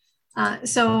setting.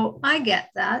 So I get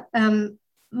that.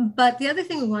 But the other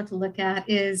thing we want to look at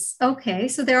is, okay,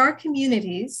 so there are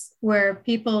communities where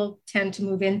people tend to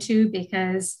move into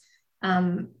because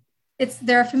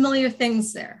there are familiar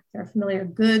things there. There are familiar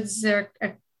goods, there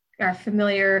are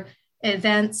familiar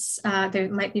events. There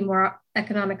might be more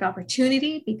economic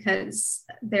opportunity because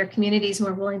their community is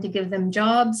more willing to give them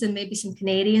jobs than maybe some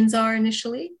Canadians are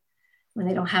initially when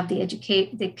they don't have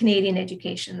the Canadian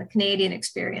education, the Canadian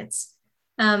experience.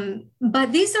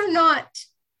 But these are not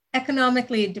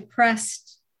economically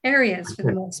depressed areas for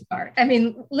the most part. I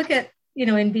mean, look at,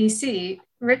 in BC,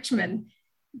 Richmond,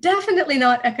 definitely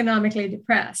not economically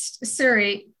depressed.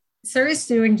 Surrey's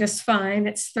doing just fine.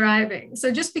 It's thriving.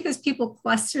 So just because people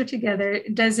cluster together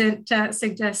doesn't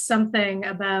suggest something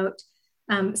about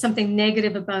something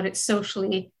negative about it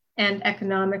socially and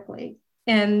economically.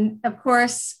 And of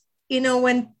course,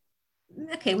 when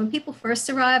people first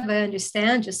arrive, I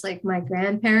understand, just like my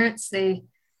grandparents, they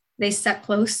stuck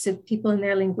close to people in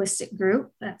their linguistic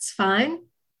group. That's fine.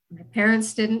 My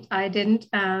parents didn't, I didn't.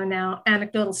 Now,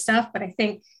 anecdotal stuff, but I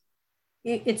think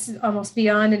it's almost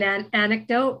beyond an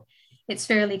anecdote. It's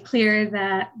fairly clear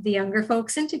that the younger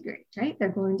folks integrate, right? They're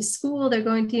going to school, they're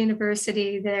going to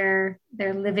university, they're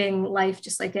living life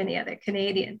just like any other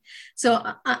Canadian. So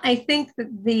I think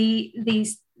that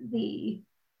the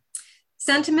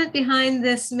sentiment behind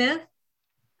this myth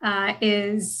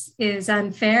is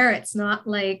unfair. It's not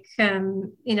like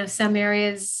some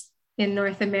areas in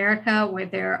North America where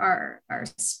there are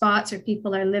spots where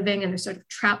people are living and they're sort of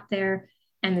trapped there,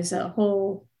 and there's a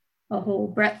whole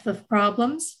breadth of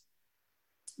problems.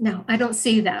 No, I don't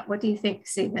see that. What do you think,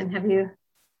 Stephen? Have you?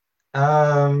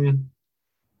 I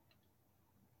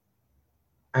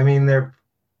mean,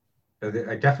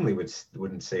 I definitely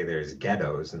wouldn't say there's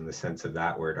ghettos in the sense of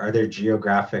that word. Are there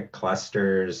geographic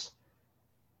clusters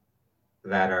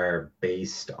that are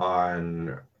based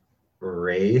on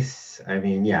race? I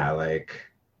mean, yeah, like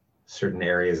certain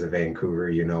areas of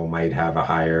Vancouver, might have a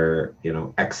higher,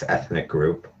 X ethnic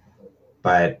group.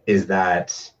 But is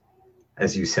that,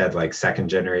 as you said, like second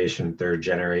generation, third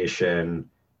generation,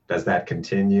 does that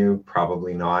continue?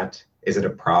 Probably not. Is it a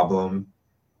problem?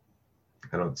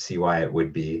 I don't see why it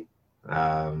would be.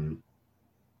 Do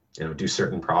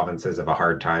certain provinces have a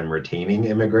hard time retaining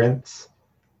immigrants?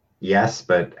 Yes,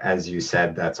 but as you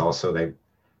said, that's also, from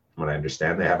what I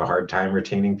understand, they have a hard time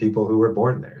retaining people who were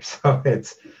born there. So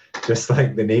it's just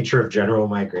like the nature of general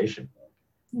migration.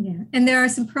 Yeah, and there are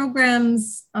some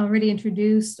programs already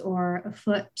introduced or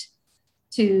afoot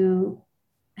to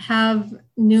have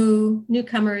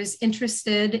newcomers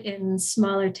interested in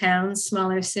smaller towns,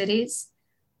 smaller cities.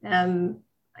 I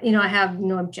have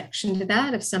no objection to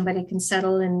that. If somebody can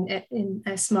settle in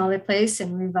a smaller place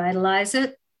and revitalize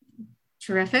it,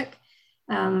 terrific.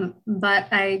 But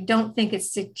I don't think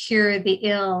it's to cure the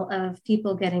ill of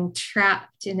people getting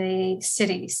trapped in a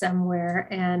city somewhere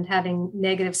and having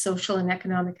negative social and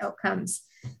economic outcomes.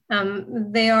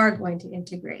 They are going to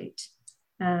integrate.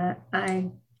 I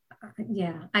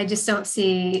just don't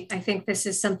see, I think this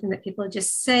is something that people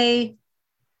just say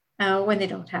when they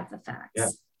don't have the facts. Yeah.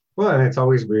 Well, and it's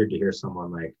always weird to hear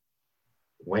someone like,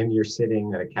 when you're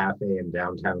sitting at a cafe in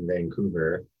downtown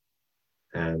Vancouver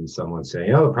and someone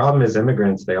saying, the problem is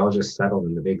immigrants, they all just settled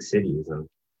in the big cities. And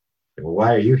well,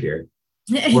 why are you here?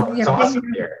 Well, it's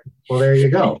awesome here. Well, there you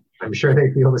go. I'm sure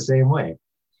they feel the same way.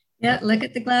 Yeah, look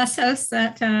at the glass house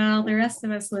that all the rest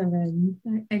of us live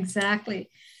in. Exactly.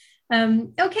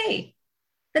 Okay,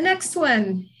 the next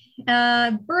one.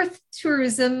 Birth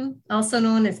tourism, also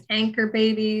known as anchor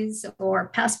babies or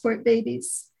passport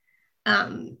babies.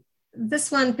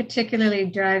 This one particularly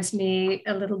drives me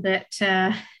a little bit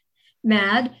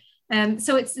mad.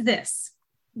 So it's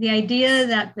the idea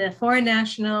that the foreign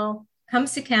national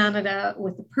comes to Canada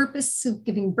with the purpose of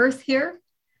giving birth here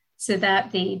so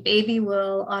that the baby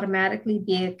will automatically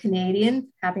be a Canadian,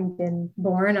 having been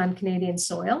born on Canadian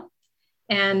soil.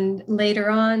 And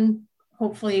later on,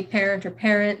 hopefully parent or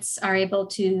parents are able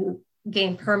to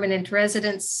gain permanent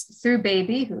residence through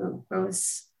baby who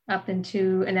grows up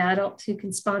into an adult who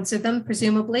can sponsor them,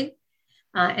 presumably.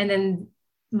 And then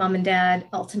mom and dad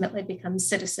ultimately become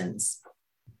citizens.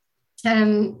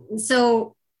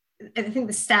 So I think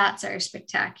the stats are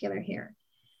spectacular here.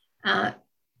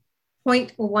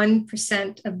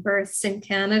 0.1% of births in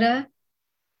Canada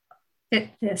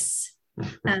fit this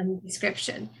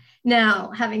description. Now,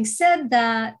 having said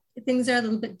that, things are a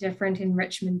little bit different in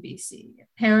Richmond, BC.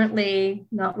 Apparently,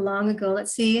 not long ago,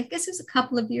 let's see, I guess it was a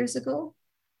couple of years ago.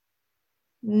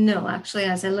 No, actually,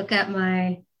 as I look at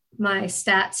my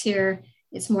stats here,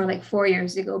 it's more like 4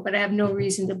 years ago, but I have no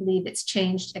reason to believe it's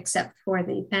changed except for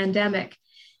the pandemic.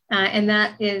 And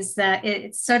that is that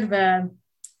it's sort of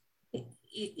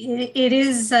it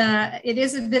is a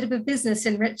bit of a business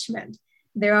in Richmond.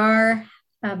 There are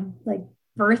like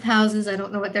birth houses, I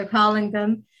don't know what they're calling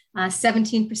them.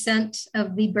 17%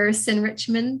 of the births in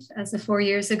Richmond as of 4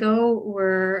 years ago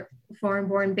were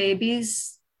foreign-born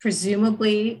babies,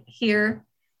 presumably here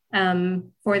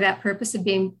for that purpose of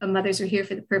being, mothers are here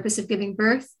for the purpose of giving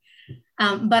birth.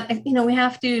 But, we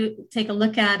have to take a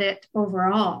look at it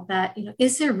overall that,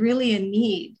 is there really a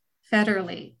need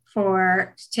federally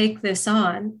to take this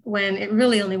on when it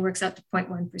really only works out to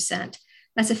 0.1%?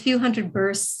 That's a few hundred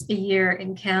births a year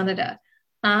in Canada.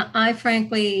 I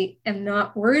frankly am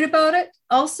not worried about it,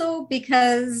 also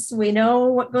because we know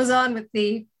what goes on with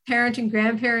the parent and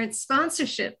grandparent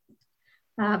sponsorship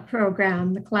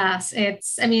program, the class.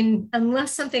 I mean,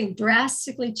 unless something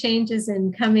drastically changes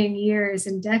in coming years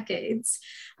and decades,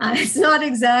 it's not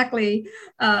exactly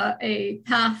a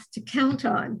path to count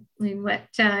on. I mean,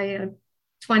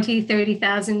 20,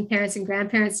 30,000 parents and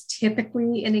grandparents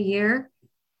typically in a year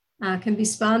can be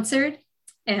sponsored.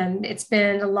 And it's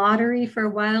been a lottery for a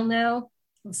while now.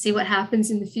 We'll see what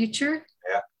happens in the future.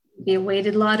 Be a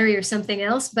weighted lottery or something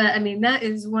else. But I mean, that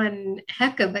is one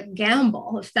heck of a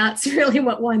gamble if that's really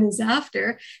what one is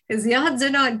after, because the odds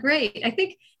are not great. I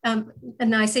think,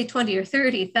 and I say 20 or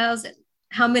 30,000,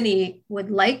 how many would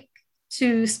like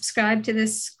to subscribe to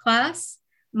this class?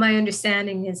 My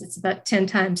understanding is it's about 10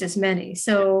 times as many.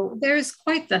 So there's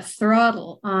quite the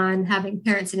throttle on having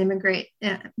parents and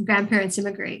grandparents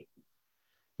immigrate.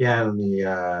 Yeah, and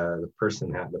the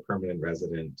person, the permanent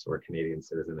resident or Canadian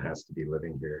citizen, has to be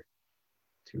living here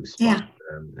to sponsor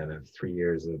them and have 3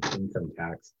 years of income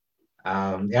tax.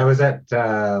 I was at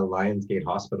Lionsgate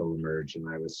Hospital Emerge, and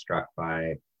I was struck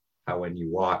by how when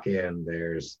you walk in,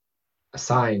 there's a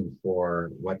sign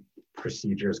for what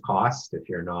procedures cost if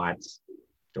you're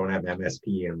don't have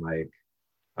MSP, and like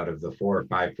out of the 4 or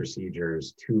 5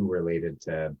 procedures, 2 related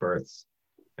to births.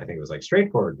 I think it was like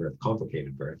straightforward birth,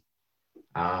 complicated birth.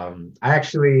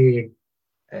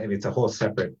 It's a whole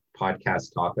separate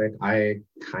podcast topic. I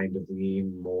kind of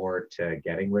lean more to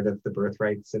getting rid of the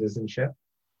birthright citizenship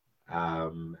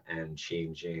and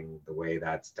changing the way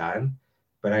that's done.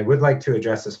 But I would like to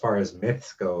address, as far as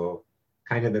myths go,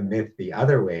 kind of the myth the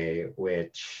other way,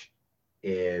 which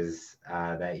is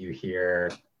that you hear,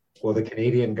 well, the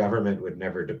Canadian government would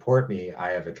never deport me.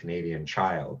 I have a Canadian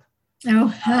child.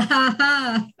 Oh,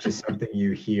 which is something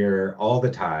you hear all the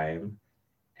time.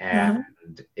 And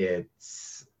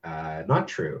it's not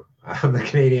true. The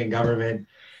Canadian government,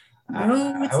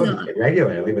 no, it's I wouldn't not say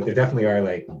regularly, but there definitely are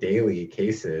like daily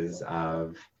cases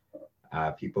of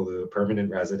people who are permanent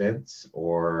residents,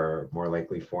 or more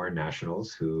likely foreign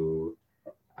nationals, who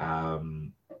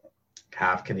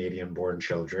have Canadian-born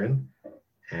children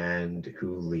and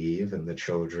who leave, and the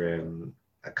children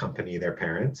accompany their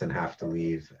parents and have to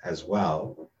leave as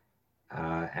well.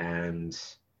 And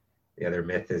the other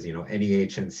myth is, any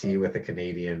HNC with a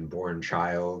Canadian-born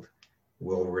child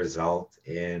will result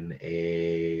in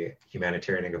a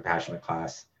humanitarian and compassionate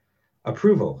class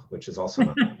approval, which is also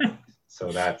not.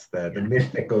 So that's the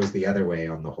myth that goes the other way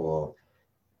on the whole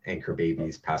anchor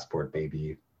babies, passport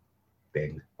baby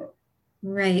thing.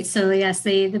 right. So yes,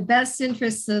 the best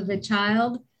interests of the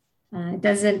child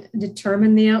doesn't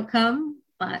determine the outcome,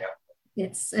 but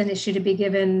it's an issue to be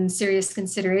given serious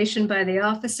consideration by the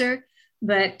officer.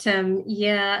 But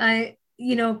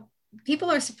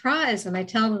people are surprised when I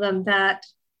tell them that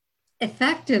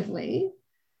effectively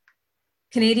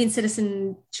Canadian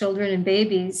citizen children and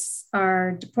babies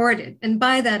are deported. And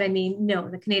by that, I mean, no,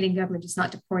 the Canadian government is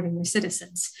not deporting their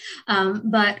citizens.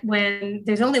 But when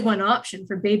there's only one option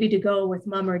for baby to go with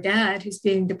mom or dad who's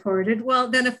being deported, well,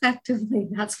 then effectively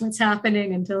that's what's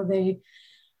happening until they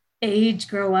age,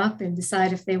 grow up, and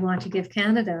decide if they want to give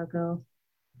Canada a go.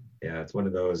 Yeah, it's one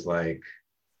of those like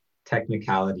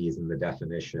technicalities in the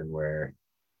definition where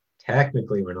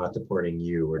technically we're not deporting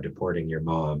you, we're deporting your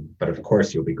mom, but of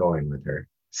course you'll be going with her.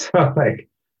 So like,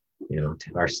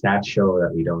 our stats show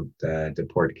that we don't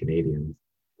deport Canadians.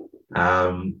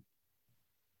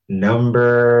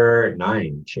 Number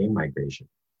 9, chain migration.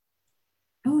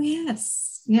 Oh,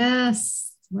 yes.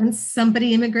 Yes. Once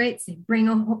somebody immigrates, they bring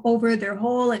over their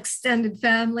whole extended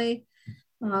family.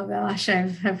 Oh gosh,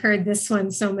 I've heard this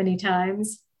one so many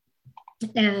times.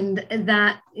 And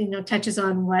that, touches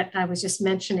on what I was just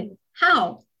mentioning.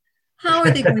 How are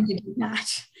they going to do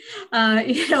that?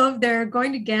 If they're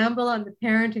going to gamble on the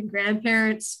parent and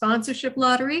grandparent sponsorship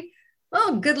lottery,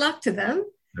 well, good luck to them.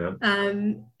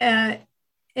 Yeah.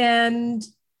 And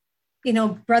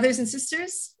brothers and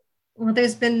sisters, well,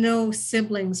 there's been no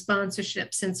sibling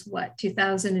sponsorship since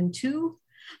 2002.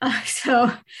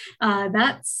 So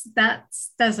that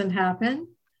doesn't happen.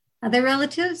 Other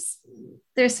relatives,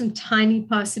 there's some tiny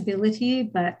possibility,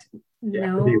 but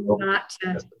no, not.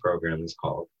 As the program is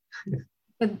called.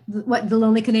 What, the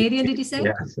Lonely Canadian, did you say?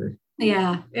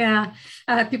 Yeah. Yeah.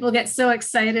 People get so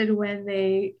excited when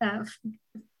they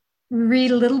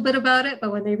read a little bit about it,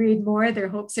 but when they read more, their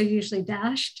hopes are usually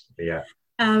dashed. Yeah.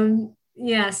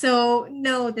 So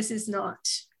no, this is not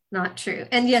true.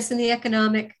 And yes, in the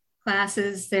economic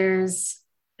classes, there's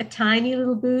a tiny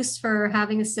little boost for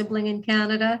having a sibling in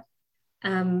Canada,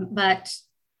 but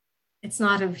it's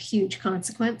not of huge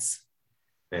consequence.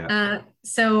 Yeah.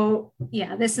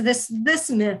 This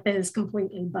myth is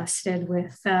completely busted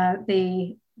with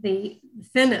the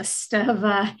thinnest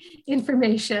of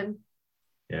information.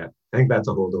 Yeah, I think that's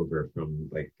a holdover from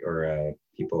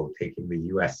people taking the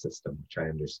U.S. system, which I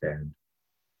understand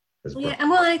as Yeah, well. and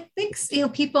well, I think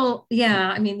people.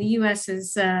 Yeah, I mean, the U.S.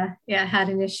 has had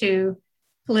an issue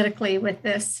politically with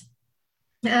this,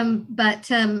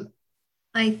 but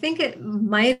I think it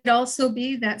might also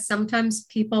be that sometimes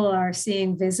people are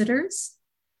seeing visitors,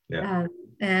 Yeah, um,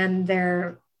 and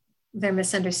they're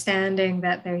misunderstanding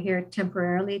that they're here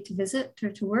temporarily to visit or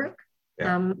to work.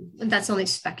 yeah. That's only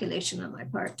speculation on my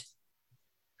part.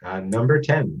 Number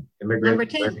 10, Number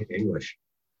immigrants 10, learning English.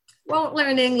 won't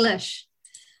learn English.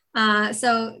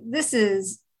 So this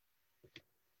is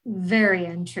very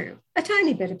untrue. A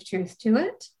tiny bit of truth to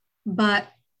it, but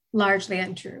largely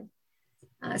untrue.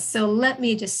 So let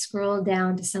me just scroll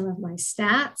down to some of my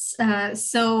stats.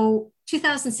 So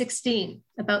 2016,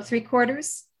 about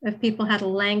 3/4 of people had a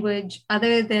language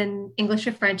other than English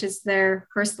or French as their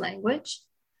first language,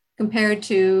 compared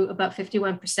to about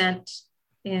 51%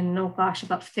 in, oh gosh,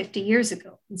 about 50 years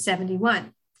ago in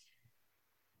 71.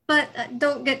 But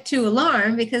don't get too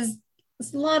alarmed because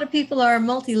a lot of people are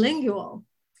multilingual.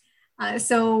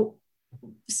 So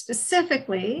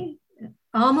specifically,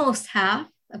 almost half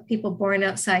of people born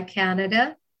outside Canada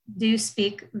do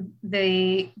speak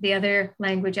the other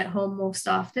language at home most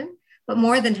often, but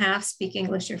more than half speak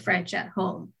English or French at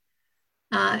home.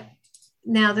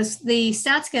 Now, the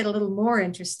stats get a little more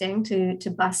interesting to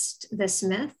bust this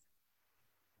myth.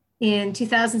 In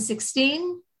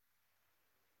 2016,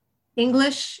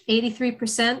 English,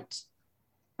 83%,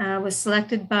 was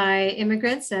selected by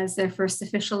immigrants as their first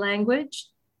official language,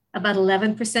 about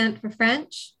 11% for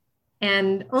French,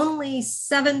 and only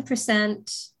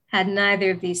 7% had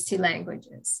neither of these two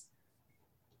languages.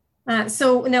 So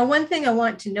now one thing I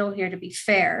want to know here, to be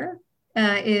fair,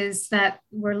 is that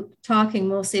we're talking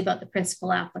mostly about the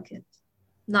principal applicant,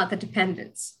 not the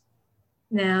dependents.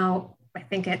 Now, I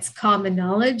think it's common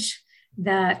knowledge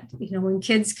that, when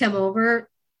kids come over,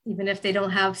 even if they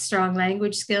don't have strong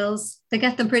language skills, they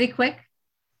get them pretty quick.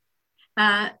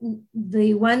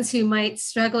 The ones who might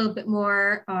struggle a bit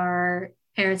more are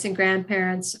parents and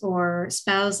grandparents or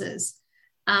spouses.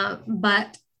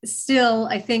 But still,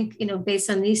 I think, based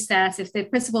on these stats, if the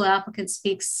principal applicant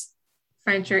speaks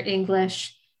French or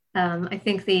English, I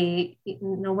think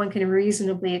one can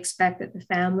reasonably expect that the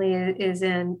family is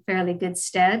in fairly good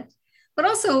stead. But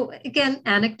also, again,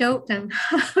 anecdote.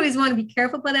 I always want to be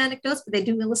careful about anecdotes, but they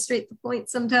do illustrate the point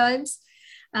sometimes.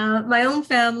 My own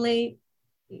family,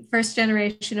 first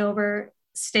generation over,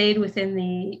 stayed within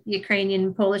the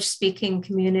Ukrainian Polish speaking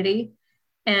community.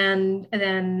 And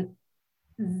then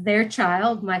their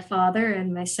child, my father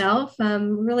and myself,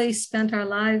 really spent our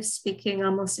lives speaking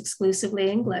almost exclusively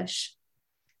English.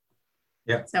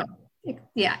 Yeah. So,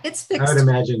 yeah, it's I would fixed.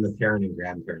 imagine the parent and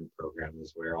grandparent program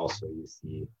is where also you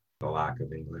see the lack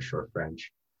of English or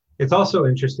French. It's also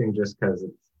interesting just because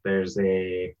there's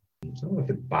I don't know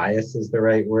if bias is the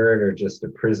right word or just a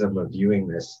prism of viewing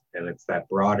this. And it's that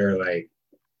broader,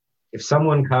 if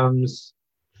someone comes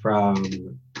from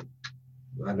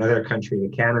another country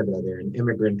to Canada, they're an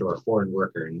immigrant or a foreign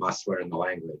worker and must learn the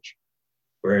language.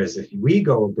 Whereas if we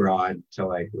go abroad to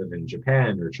live in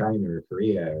Japan or China or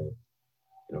Korea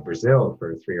or Brazil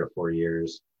for 3 or 4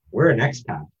 years, we're an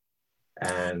expat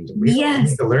and we don't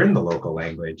need to learn the local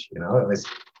language. It was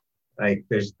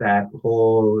there's that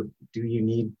whole, do you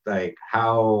need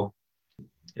how,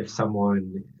 if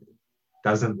someone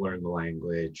doesn't learn the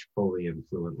language fully and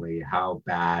fluently, how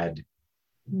bad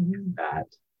is that?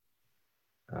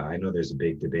 I know there's a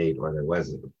big debate, or there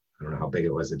was, I don't know how big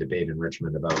it was, a debate in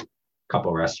Richmond about a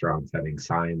couple restaurants having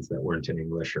signs that weren't in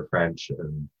English or French.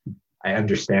 And I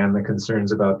understand the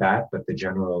concerns about that, but the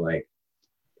general,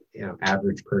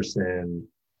 average person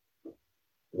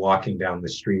walking down the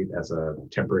street as a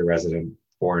temporary resident,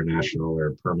 foreign national,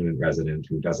 or permanent resident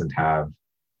who doesn't have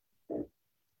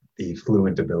the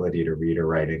fluent ability to read or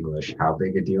write English, how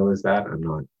big a deal is that?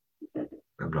 I'm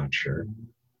not sure.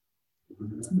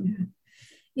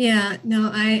 Yeah, no,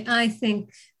 I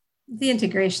think the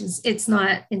integrations, it's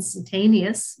not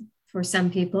instantaneous for some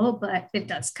people, but it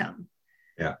does come.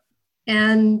 Yeah.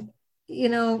 And,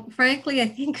 frankly, I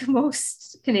think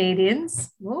most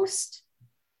Canadians,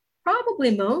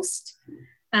 probably most,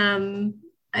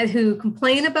 who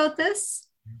complain about this,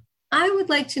 I would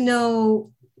like to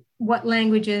know what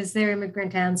languages their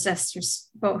immigrant ancestors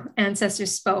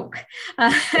spoke.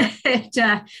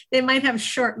 They might have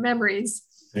short memories.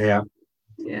 Yeah.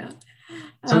 Yeah.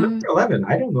 So number 11,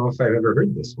 I don't know if I've ever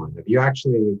heard this one. Have you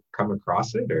actually come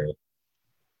across it, or?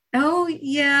 Oh,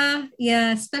 yeah,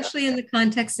 especially in the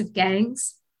context of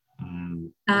gangs.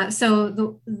 So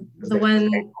the one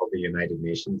called the United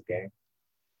Nations gang.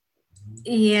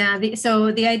 Yeah.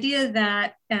 So the idea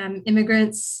that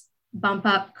immigrants bump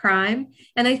up crime,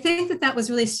 and I think that that was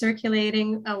really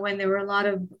circulating when there were a lot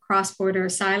of cross-border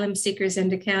asylum seekers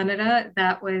into Canada.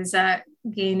 That was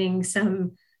gaining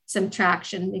some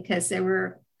traction because there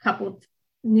were a couple of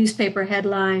newspaper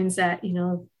headlines that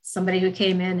somebody who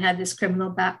came in had this criminal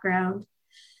background.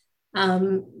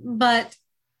 But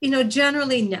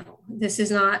generally, no, this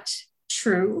is not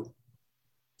true.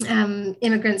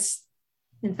 Immigrants,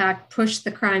 in fact, push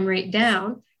the crime rate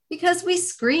down because we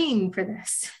screen for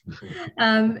this.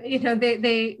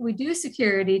 We do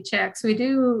security checks, we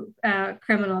do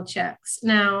criminal checks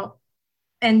now,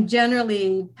 and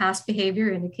generally past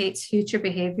behavior indicates future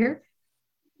behavior.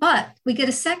 But we get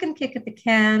a second kick at the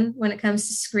can when it comes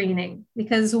to screening,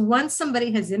 because once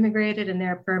somebody has immigrated and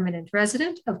they're a permanent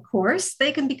resident, of course,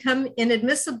 they can become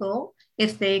inadmissible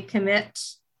if they commit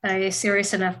a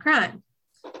serious enough crime.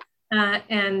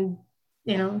 And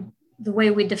the way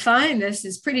we define this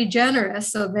is pretty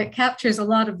generous, so that captures a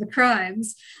lot of the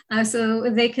crimes. So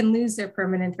they can lose their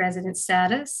permanent resident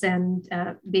status and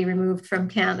be removed from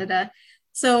Canada.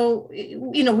 So,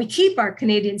 we keep our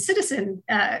Canadian citizen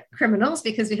criminals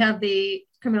because we have the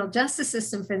criminal justice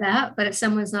system for that. But if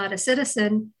someone's not a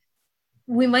citizen,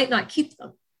 we might not keep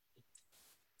them.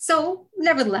 So,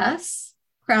 nevertheless,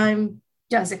 crime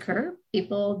does occur.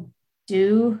 People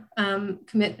do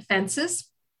commit offenses.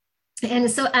 And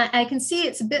so I can see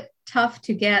it's a bit tough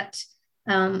to get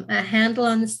a handle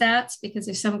on the stats because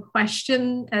there's some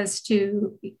question as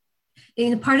to,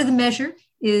 part of the measure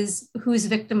is who's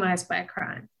victimized by a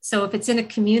crime. So if it's in a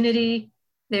community,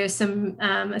 there's some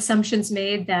assumptions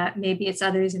made that maybe it's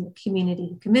others in the community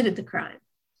who committed the crime.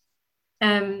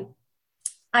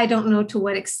 I don't know to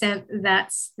what extent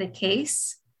that's the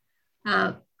case.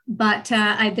 But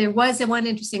there was one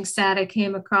interesting stat I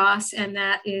came across, and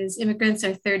that is immigrants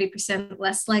are 30%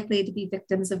 less likely to be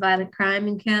victims of violent crime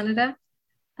in Canada.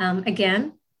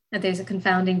 Again, there's a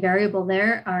confounding variable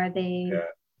there. Are they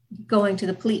going to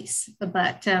the police?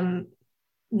 But, I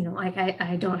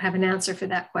don't have an answer for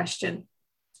that question.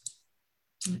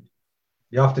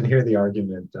 You often hear the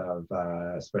argument of,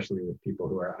 especially with people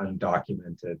who are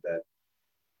undocumented, that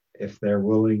if they're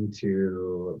willing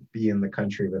to be in the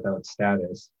country without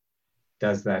status,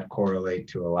 does that correlate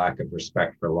to a lack of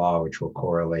respect for law, which will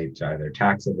correlate to either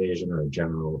tax evasion or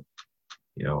general,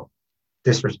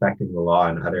 disrespecting the law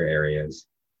in other areas?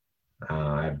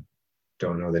 I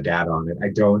don't know the data on it. I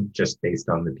don't, just based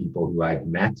on the people who I've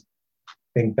met,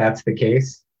 think that's the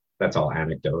case. That's all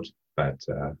anecdote, but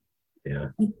yeah.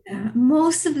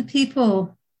 Most of the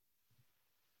people,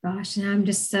 gosh, and I'm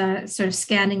just sort of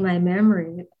scanning my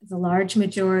memory, the large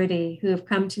majority who have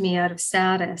come to me out of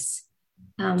status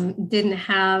didn't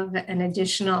have an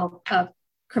additional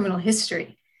criminal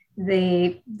history.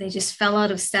 They just fell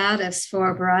out of status for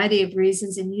a variety of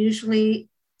reasons, and usually,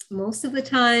 most of the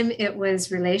time, it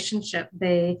was relationship.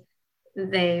 They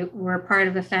were part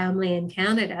of a family in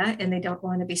Canada, and they don't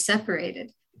want to be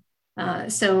separated.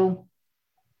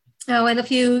 And a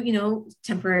few,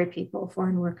 temporary people,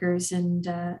 foreign workers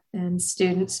and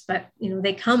students, but,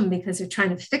 they come because they're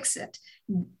trying to fix it.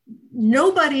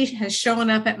 Nobody has shown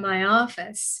up at my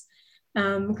office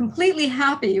completely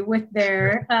happy with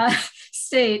their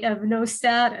state of no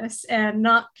status and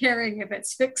not caring if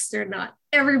it's fixed or not.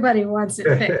 Everybody wants it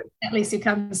fixed, at least who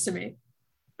comes to me.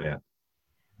 Yeah.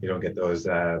 You don't get those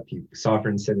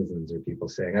sovereign citizens or people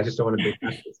saying, I just don't want to be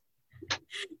practice.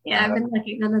 Yeah, I've been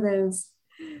lucky, none of those.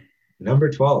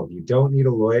 Number 12, you don't need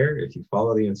a lawyer. If you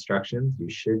follow the instructions, you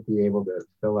should be able to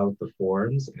fill out the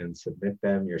forms and submit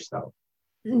them yourself.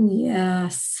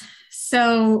 Yes.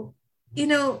 So,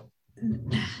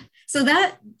 so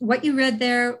that what you read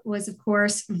there was, of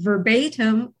course,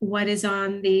 verbatim what is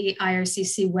on the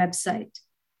IRCC website.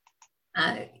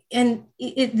 And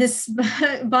this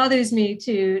bothers me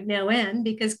to no end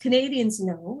because Canadians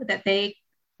know that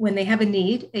when they have a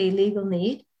legal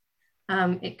need,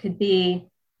 it could be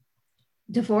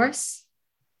divorce,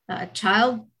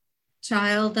 child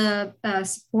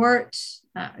support,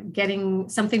 getting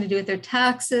something to do with their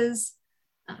taxes,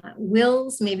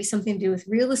 wills, maybe something to do with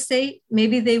real estate.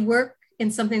 Maybe they work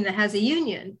in something that has a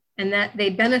union and that they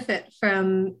benefit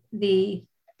from the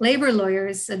labor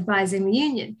lawyers advising the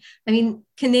union. I mean,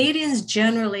 Canadians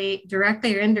generally,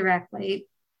 directly or indirectly,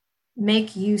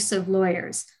 make use of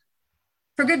lawyers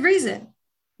for good reason.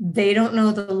 They don't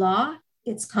know the law.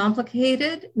 It's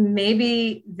complicated.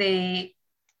 Maybe they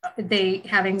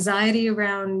have anxiety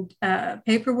around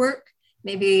paperwork.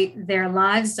 Maybe their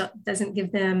lives doesn't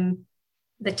give them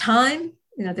the time.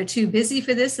 They're too busy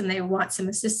for this and they want some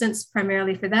assistance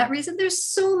primarily for that reason. There's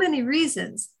so many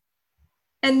reasons.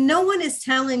 And no one is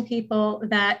telling people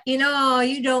that, you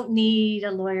don't need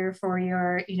a lawyer for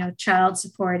your, child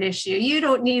support issue. You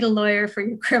don't need a lawyer for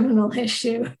your criminal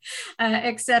issue,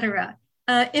 et cetera.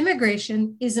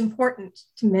 Immigration is important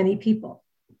to many people.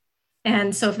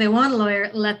 And so if they want a lawyer,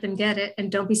 let them get it,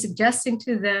 and don't be suggesting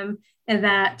to them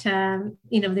that,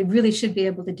 they really should be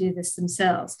able to do this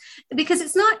themselves, because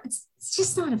it's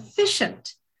just not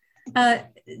efficient.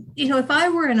 If I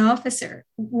were an officer,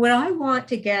 would I want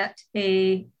to get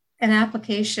an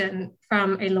application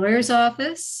from a lawyer's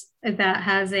office that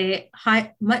has a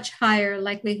much higher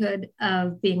likelihood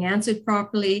of being answered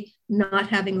properly, not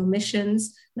having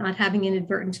omissions, not having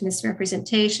inadvertent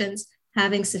misrepresentations,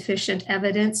 having sufficient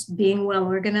evidence, being well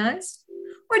organized?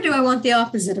 Or do I want the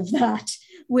opposite of that,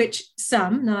 which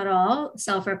some, not all,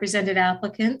 self-represented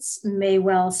applicants may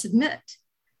well submit?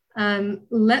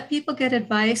 Let people get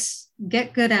advice,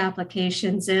 get good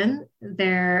applications in.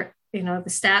 The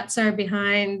stats are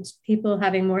behind people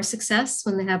having more success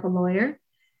when they have a lawyer.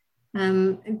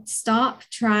 Stop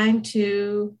trying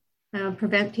to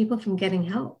prevent people from getting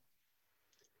help.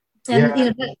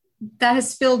 And that has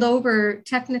spilled over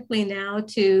technically now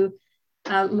to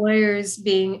lawyers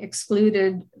being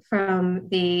excluded from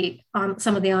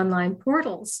some of the online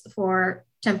portals for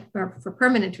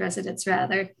permanent residents,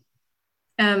 rather.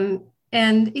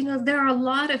 There are a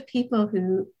lot of people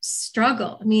who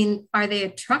struggle. I mean, are they a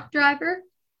truck driver?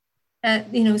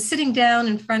 Sitting down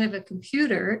in front of a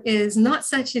computer is not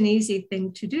such an easy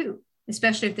thing to do,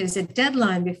 especially if there's a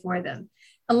deadline before them.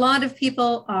 A lot of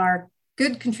people are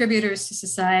good contributors to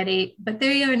society, but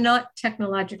they are not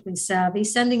technologically savvy.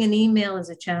 Sending an email is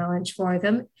a challenge for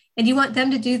them. And you want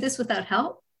them to do this without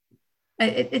help?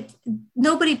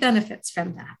 Nobody benefits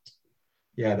from that.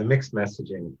 Yeah, the mixed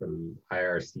messaging from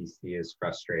IRCC is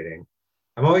frustrating.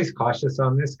 I'm always cautious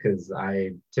on this because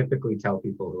I typically tell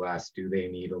people who ask, do they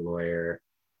need a lawyer,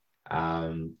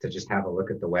 to just have a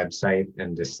look at the website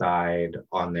and decide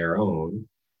on their own.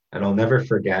 And I'll never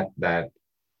forget that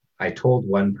I told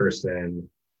one person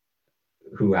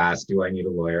who asked, do I need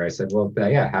a lawyer? I said, well,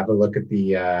 yeah, have a look at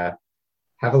the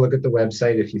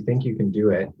website. If you think you can do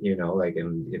it,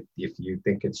 and if you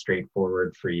think it's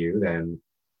straightforward for you, then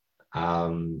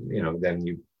then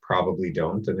you probably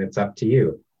don't, and it's up to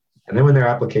you. And then when their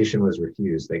application was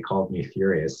refused, they called me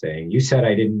furious, saying, you said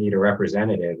I didn't need a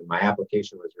representative, and my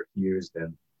application was refused,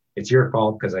 and it's your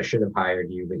fault because I should have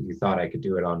hired you, but you thought I could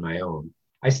do it on my own.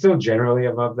 I still generally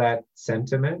am of that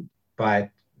sentiment, but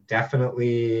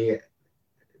definitely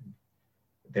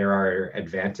there are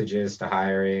advantages to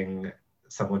hiring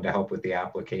someone to help with the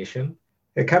application.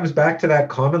 It comes back to that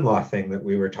common law thing that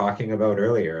we were talking about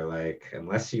earlier. Like,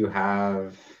 unless you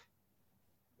have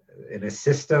in a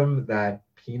system that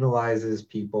penalizes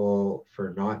people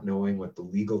for not knowing what the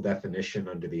legal definition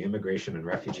under the Immigration and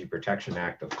Refugee Protection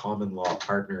Act of common law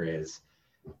partner is,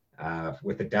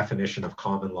 with a definition of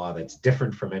common law that's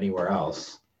different from anywhere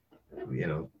else,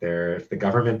 if the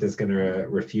government is going to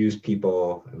refuse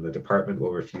people, and the department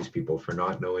will refuse people for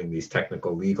not knowing these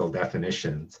technical legal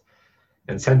definitions,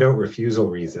 and send out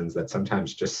refusal reasons that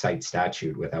sometimes just cite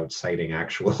statute without citing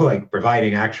actual,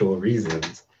 providing actual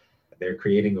reasons, they're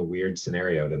creating a weird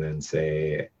scenario to then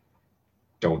say,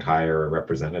 don't hire a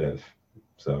representative.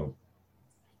 So,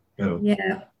 the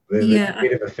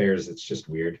state of affairs, it's just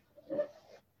weird.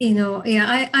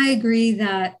 I agree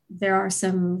that there are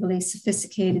some really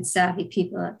sophisticated, savvy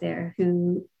people out there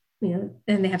who, and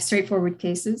they have straightforward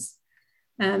cases,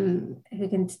 who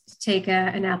can take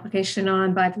an application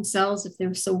on by themselves if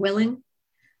they're so willing.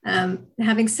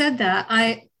 Having said that,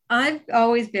 I've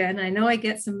always been, I know I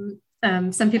get some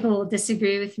people will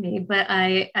disagree with me, but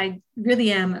I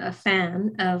really am a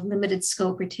fan of limited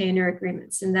scope retainer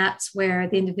agreements. And that's where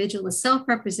the individual is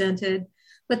self-represented,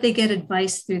 but they get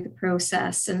advice through the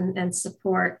process and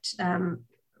support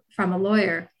from a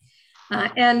lawyer.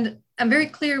 And I'm very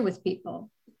clear with people.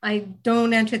 I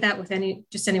don't enter that with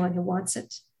just anyone who wants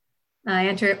it. I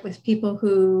enter it with people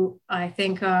who I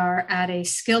think are at a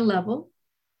skill level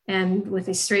and with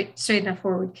a straight enough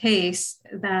forward case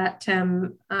that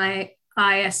I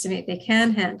estimate they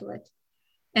can handle it.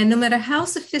 And no matter how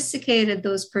sophisticated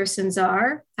those persons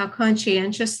are, how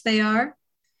conscientious they are,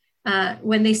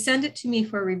 when they send it to me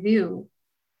for review,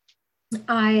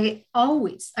 I've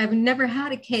never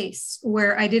had a case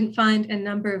where I didn't find a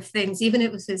number of things, even if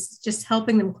it was just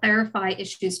helping them clarify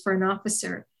issues for an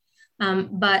officer.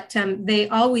 But they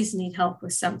always need help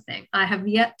with something. I have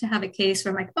yet to have a case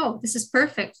where I'm like, oh, this is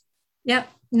perfect. Yep,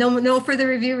 no further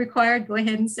review required. Go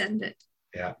ahead and send it.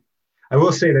 Yeah. I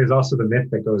will say there's also the myth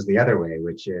that goes the other way,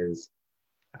 which is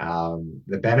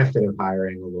the benefit of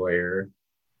hiring a lawyer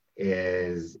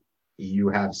is you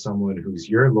have someone who's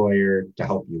your lawyer to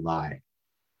help you lie.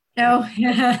 Oh,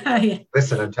 yeah.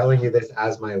 Listen, I'm telling you this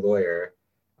as my lawyer.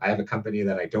 I have a company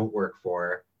that I don't work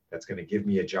for that's going to give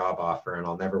me a job offer and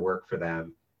I'll never work for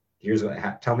them. Here's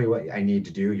what, tell me what I need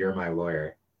to do. You're my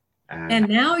lawyer. And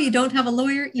now you don't have a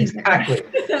lawyer either. Exactly.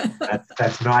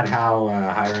 That's not how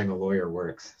hiring a lawyer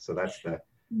works. So that's the.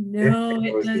 No,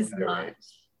 it does not.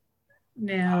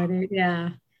 No, yeah.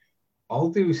 I'll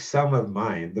do some of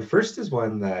mine. The first is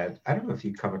one that I don't know if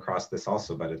you come across this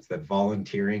also, but it's that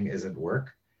volunteering isn't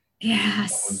work.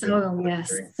 Yes.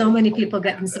 So many people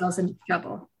get themselves into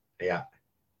trouble. Yeah.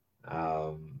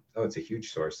 It's a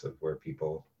huge source of where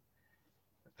people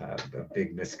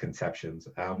big misconceptions.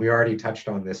 We already touched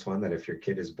on this one, that if your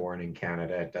kid is born in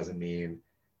Canada, it doesn't mean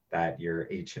that your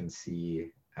H&C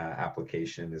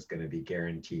application is going to be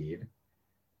guaranteed.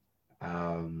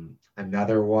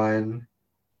 Another one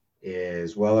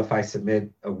is, well, if I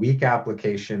submit a weak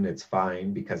application, it's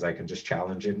fine because I can just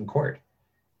challenge it in court.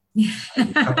 You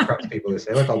come across people who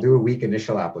say, look, I'll do a weak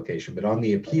initial application, but on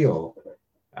the appeal,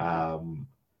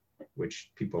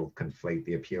 which people conflate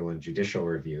the appeal and judicial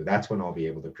review, that's when I'll be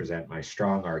able to present my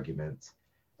strong arguments.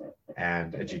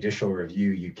 And a judicial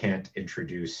review, you can't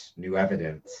introduce new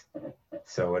evidence.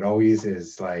 So it always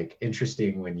is like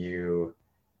interesting when you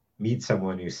meet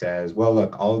someone who says, well,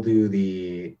 look, I'll do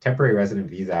the temporary resident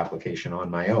visa application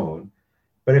on my own,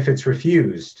 but if it's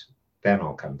refused, then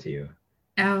I'll come to you.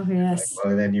 Oh, yes. Like,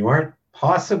 well, then you aren't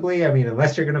possibly,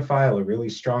 unless you're going to file a really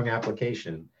strong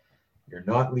application, you're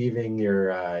not leaving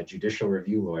your judicial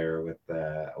review lawyer with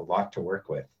a lot to work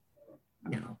with.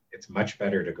 No. It's much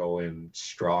better to go in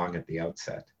strong at the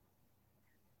outset.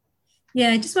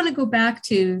 Yeah, I just want to go back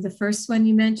to the first one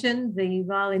you mentioned, the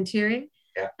volunteering.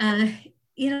 Yeah.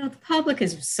 The public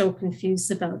is so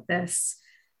confused about this.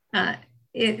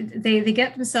 They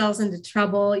get themselves into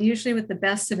trouble, usually with the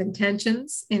best of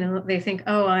intentions. They think,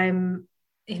 oh, I'm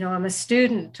a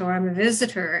student or I'm a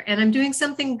visitor and I'm doing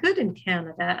something good in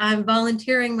Canada. I'm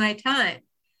volunteering my time.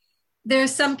 There are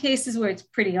some cases where it's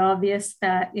pretty obvious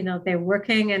that, they're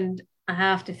working, and I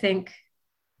have to think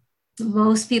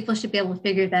most people should be able to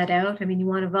figure that out. You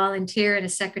want to volunteer in a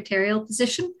secretarial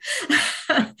position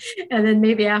and then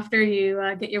maybe after you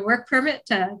get your work permit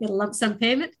to get a lump sum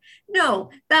payment.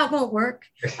 No, that won't work.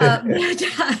 But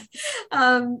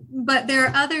there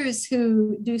are others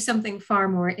who do something far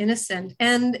more innocent.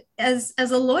 And as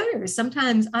a lawyer,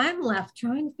 sometimes I'm left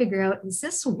trying to figure out, is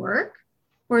this work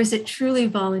or is it truly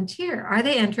volunteer? Are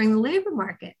they entering the labor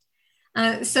market?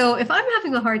 So if I'm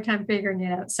having a hard time figuring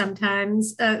it out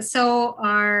sometimes, so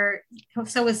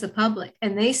is the public,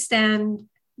 and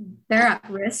they're at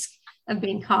risk of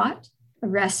being caught,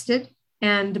 arrested,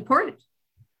 and deported.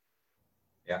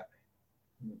 Yeah.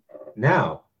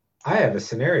 Now, I have a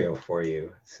scenario for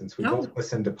you, since we both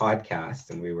listened to podcasts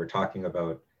and we were talking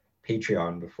about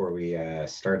Patreon before we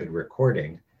started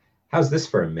recording. How's this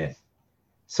for a myth?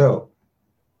 So,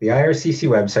 the IRCC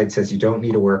website says you don't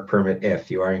need a work permit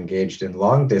if you are engaged in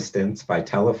long distance by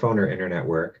telephone or internet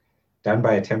work done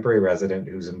by a temporary resident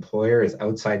whose employer is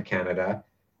outside Canada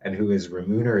and who is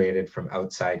remunerated from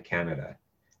outside Canada.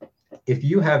 If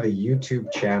you have a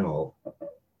YouTube channel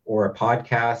or a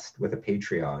podcast with a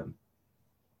Patreon,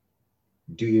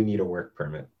 do you need a work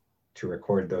permit to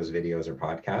record those videos or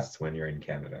podcasts when you're in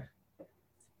Canada?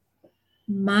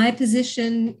 My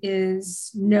position is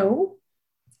no.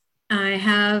 I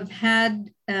have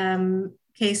had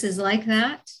cases like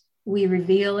that. We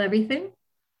reveal everything,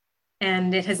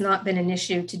 and it has not been an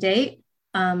issue to date.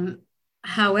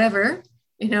 However,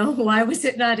 why was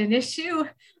it not an issue?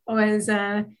 Was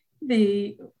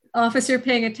the officer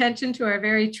paying attention to our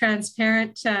very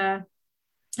transparent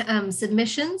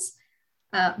submissions?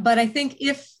 But I think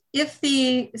if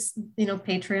the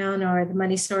Patreon or the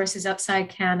money source is outside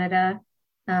Canada,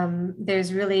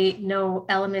 there's really no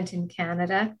element in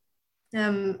Canada.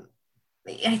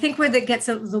 I think where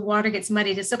the water gets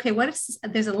muddied is, okay, what if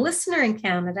there's a listener in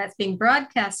Canada that's being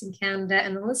broadcast in Canada,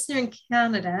 and the listener in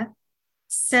Canada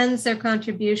sends their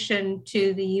contribution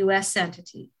to the US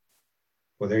entity?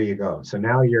 Well, there you go. So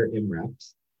now you're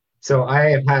IMREPS. So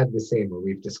I have had the same, where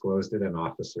we've disclosed it and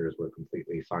officers were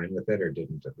completely fine with it, or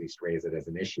didn't at least raise it as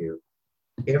an issue.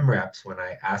 IMREPS, when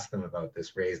I asked them about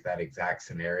this, raised that exact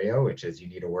scenario, which is you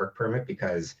need a work permit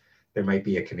because there might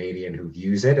be a Canadian who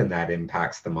views it and that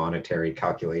impacts the monetary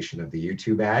calculation of the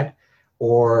YouTube ad,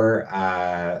 or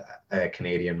a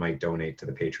Canadian might donate to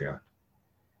the Patreon.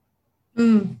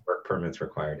 Work permits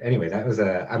required. Anyway, that was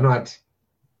I'm not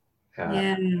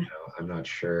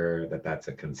sure that that's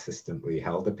a consistently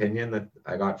held opinion that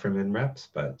I got from INREPS,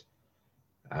 but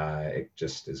it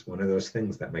just is one of those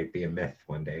things that might be a myth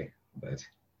one day. But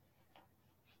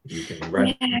You can run.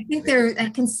 Yeah, I think I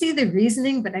can see the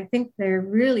reasoning, but I think they're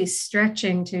really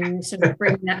stretching to sort of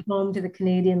bring that home to the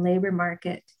Canadian labor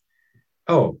market.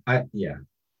 Oh, yeah.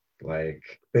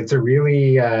 Like it's a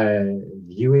really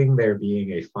viewing there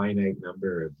being a finite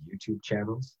number of YouTube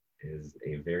channels is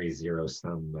a very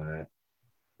zero-sum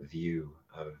view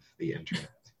of the internet.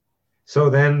 So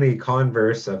then the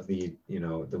converse of the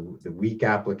weak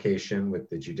application with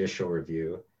the judicial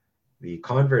review, the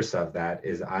converse of that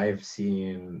is I've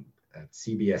seen at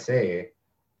CBSA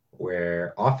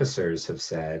where officers have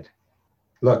said,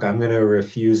 look, I'm going to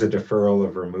refuse a deferral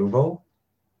of removal,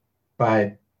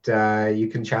 but you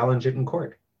can challenge it in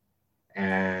court.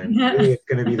 And really, it's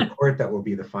going to be the court that will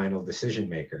be the final decision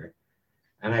maker.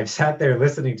 And I've sat there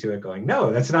listening to it going,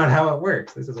 no, that's not how it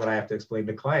works. This is what I have to explain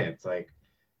to clients. Like,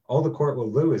 all the court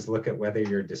will do is look at whether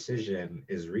your decision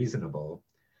is reasonable.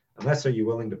 Unless are you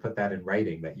willing to put that in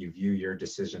writing that you view your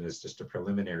decision as just a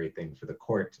preliminary thing for the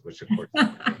court, which the court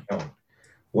don't.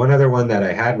 One other one that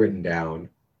I had written down,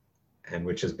 and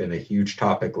which has been a huge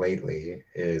topic lately,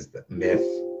 is the myth,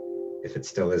 if it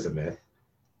still is a myth,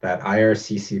 that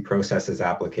IRCC processes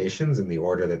applications in the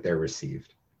order that they're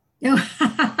received. Yes.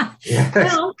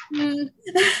 Well, yep.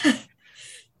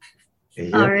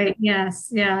 All right. Yes.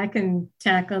 Yeah, I can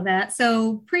tackle that.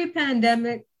 So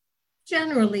pre-pandemic,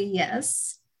 generally,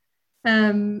 yes.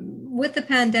 With the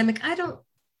pandemic, I don't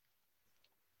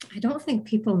think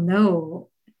people know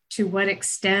to what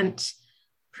extent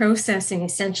processing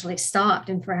essentially stopped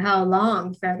and for how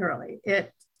long federally.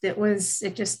 It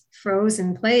just froze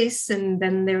in place, and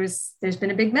then there's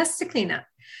been a big mess to clean up.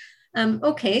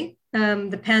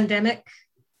 The pandemic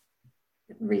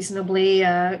reasonably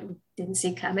didn't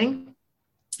see coming.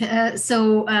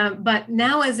 But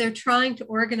now as they're trying to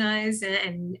organize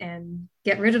and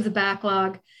get rid of the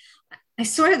backlog,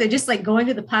 they're just like going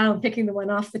to the pile and picking the one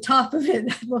off the top of it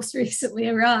that most recently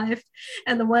arrived,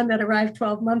 and the one that arrived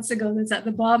 12 months ago that's at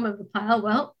the bottom of the pile.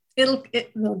 Well, they'll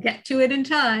get to it in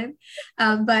time.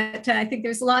 But I think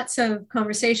there's lots of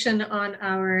conversation on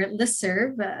our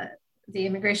listserv, the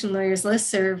immigration lawyers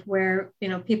listserv, where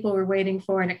people were waiting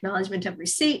for an acknowledgement of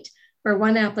receipt for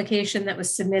one application that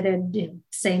was submitted,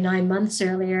 say 9 months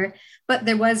earlier, but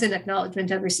there was an acknowledgement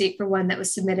of receipt for one that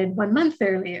was submitted 1 month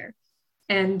earlier,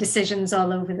 and decisions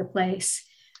all over the place.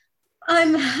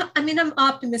 I'm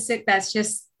optimistic that's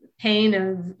just pain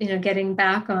of getting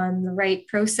back on the right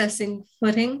processing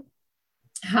footing.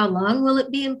 How long will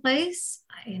it be in place?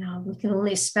 We can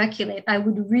only speculate. I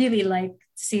would really like to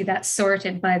see that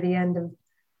sorted by the end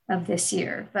of this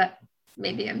year, but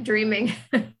maybe I'm dreaming.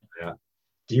 Yeah.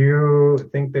 Do you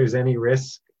think there's any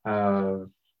risk of,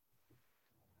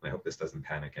 I hope this doesn't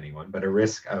panic anyone, but a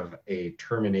risk of a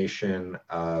termination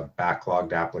of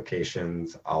backlogged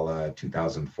applications a la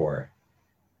 2004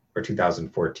 or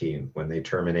 2014, when they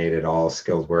terminated all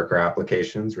skilled worker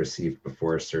applications received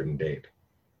before a certain date?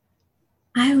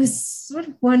 I was sort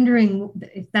of wondering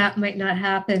if that might not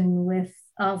happen with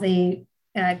all the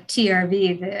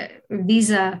TRV, the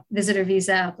visitor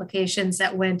visa applications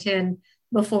that went in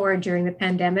before during the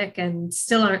pandemic and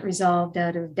still aren't resolved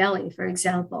out of Delhi, for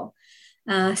example.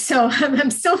 So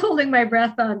I'm still holding my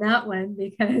breath on that one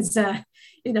because,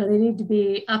 they need to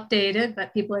be updated,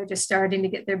 but people are just starting to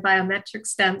get their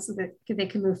biometrics done so that they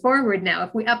can move forward now.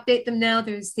 If we update them now,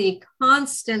 there's the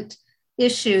constant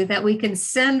issue that we can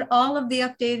send all of the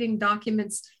updating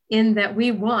documents in that we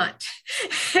want.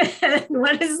 And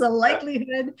what is the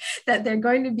likelihood that they're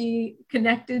going to be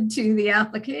connected to the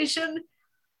application?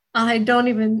 I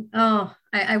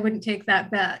wouldn't take that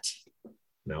bet.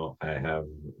 No, I have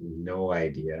no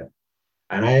idea.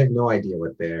 And I have no idea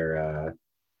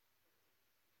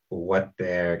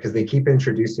because they keep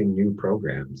introducing new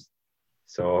programs.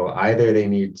 So either they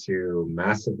need to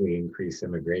massively increase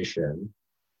immigration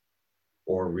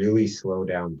or really slow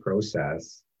down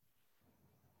process,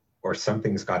 or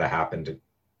something's got to happen to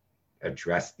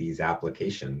address these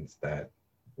applications that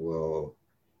will,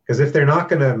 because if they're not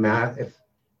going to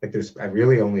I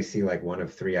really only see like one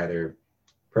of three: either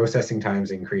processing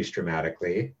times increase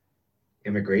dramatically,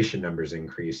 immigration numbers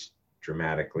increase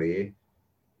dramatically,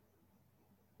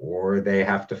 or they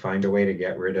have to find a way to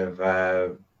get rid of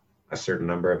a certain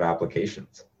number of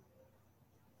applications.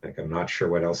 Like, I'm not sure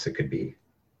what else it could be.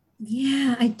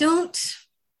 Yeah, I don't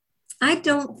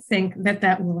think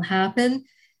that will happen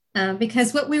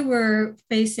because what we were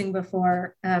facing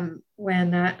before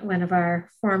when one of our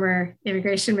former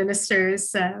immigration ministers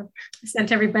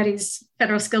sent everybody's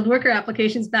federal skilled worker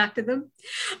applications back to them.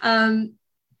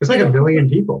 It's like 1 million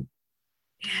people.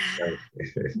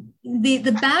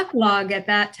 The backlog at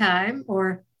that time,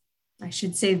 or I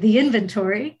should say the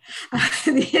inventory,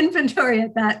 the inventory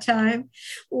at that time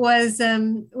was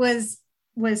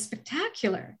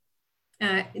spectacular.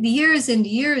 The years and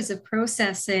years of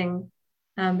processing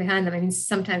behind them. I mean,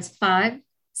 sometimes 5,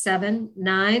 7,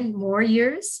 9 more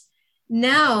years.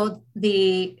 Now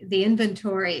the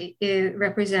inventory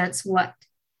represents what?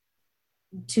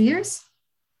 2 years?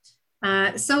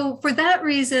 So for that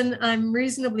reason, I'm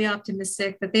reasonably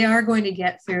optimistic that they are going to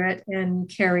get through it and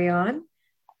carry on.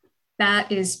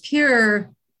 That is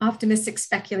pure optimistic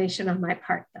speculation on my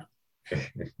part, though.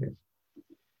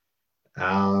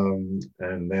 And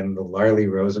then the Larley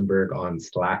Rosenberg on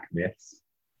Slack myths,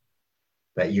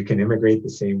 that you can immigrate the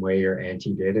same way your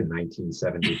auntie did in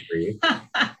 1973.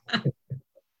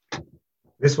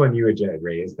 This one you had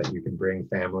raised, that you can bring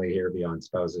family here beyond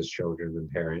spouses, children, and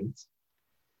parents.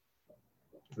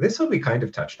 This one we kind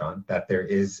of touched on, that there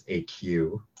is a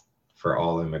queue for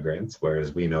all immigrants,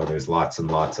 whereas we know there's lots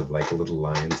and lots of like little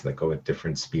lines that go at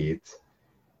different speeds.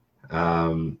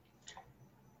 And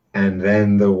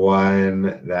then the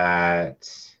one that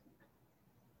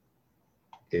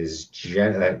is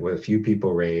that a few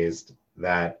people raised,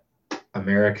 that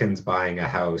Americans buying a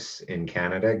house in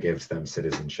Canada gives them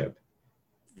citizenship.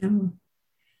 Oh.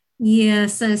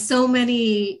 Yes, so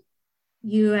many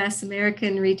US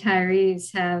American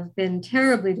retirees have been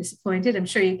terribly disappointed. I'm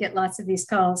sure you get lots of these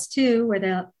calls too,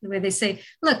 where they say,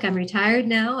 look, I'm retired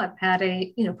now. I've had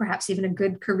perhaps even a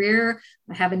good career.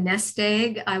 I have a nest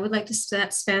egg. I would like to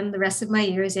spend the rest of my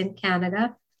years in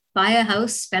Canada, buy a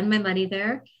house, spend my money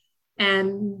there.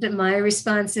 And my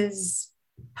response is,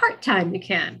 part-time you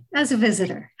can, as a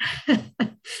visitor.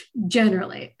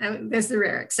 Generally, there's the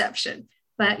rare exception.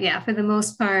 But yeah, for the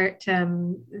most part,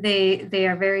 they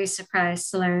are very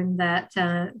surprised to learn that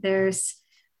they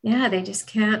just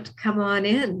can't come on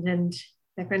in, and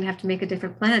they're going to have to make a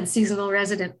different plan. Seasonal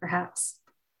resident, perhaps.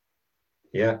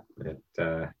 Yeah,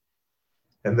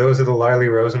 and those are the Larley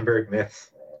Rosenberg myths.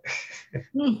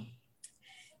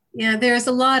 Yeah, there's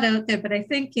a lot out there, but I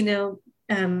think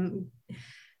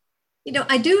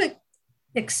I do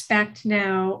expect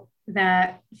now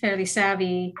that fairly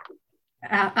savvy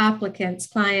applicants,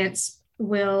 clients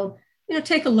will,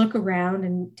 take a look around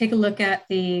and take a look at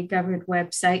the government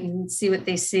website and see what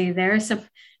they see there. So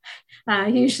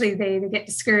usually they get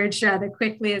discouraged rather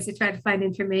quickly as they try to find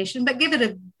information, but give it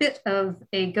a bit of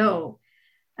a go.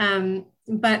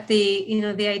 But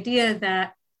the idea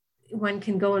that one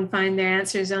can go and find their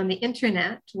answers on the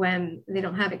internet when they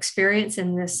don't have experience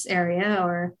in this area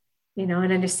or,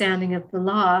 an understanding of the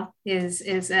law is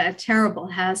a terrible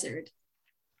hazard.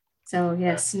 So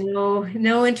yes,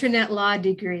 no internet law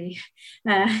degree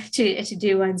to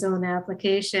do one's own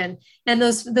application. And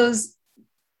those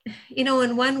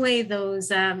in one way,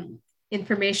 those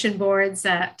information boards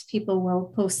that people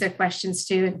will post their questions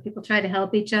to, and people try to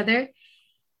help each other.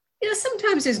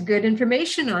 Sometimes there's good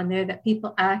information on there that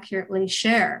people accurately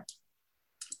share.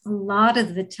 A lot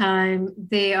of the time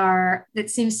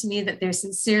it seems to me that they're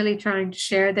sincerely trying to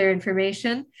share their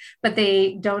information, but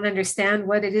they don't understand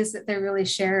what it is that they're really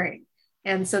sharing.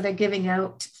 And so they're giving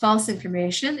out false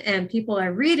information, and people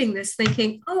are reading this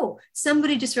thinking, oh,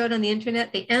 somebody just wrote on the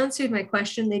internet, they answered my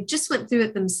question, they just went through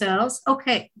it themselves.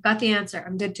 Okay, got the answer,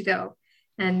 I'm good to go.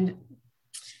 And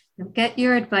get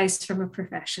your advice from a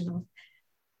professional.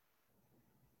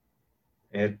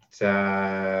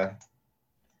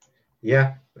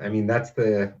 I mean, that's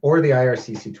the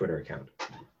IRCC Twitter account.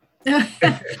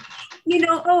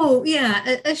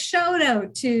 A shout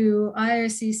out to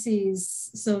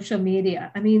IRCC's social media.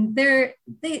 I mean, the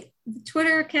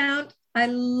Twitter account, I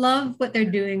love what they're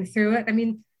doing through it. I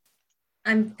mean,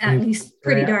 I'm at least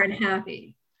pretty darn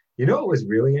happy. It was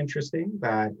really interesting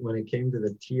that when it came to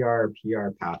the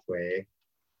TR-PR pathway,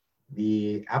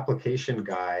 the application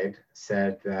guide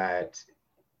said that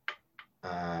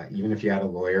even if you had a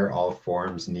lawyer, all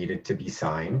forms needed to be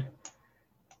signed.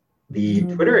 The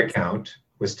Twitter account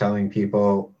was telling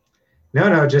people,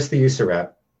 no, just the use of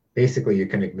rep. Basically, you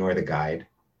can ignore the guide.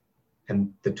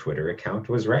 And the Twitter account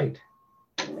was right.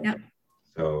 Yep.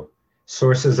 So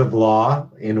sources of law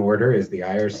in order is the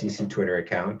IRCC Twitter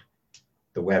account,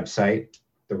 the website,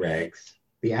 the regs,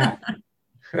 the app.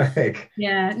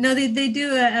 Yeah, no, they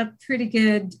do a pretty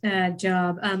good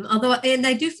job. And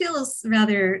I do feel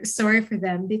rather sorry for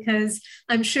them, because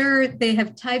I'm sure they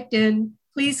have typed in,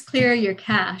 please clear your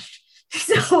cache,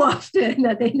 so often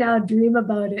that they now dream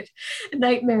about it,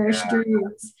 nightmarish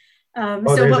dreams.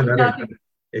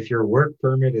 If your work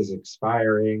permit is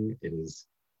expiring,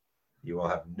 you will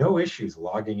have no issues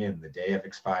logging in the day of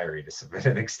expiry to submit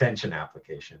an extension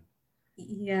application.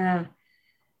 Yeah.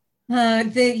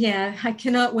 I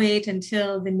cannot wait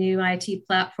until the new IT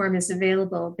platform is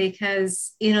available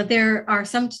because, there are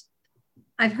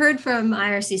I've heard from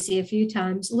IRCC a few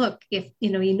times, look, if, you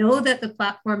know that the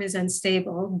platform is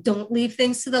unstable, don't leave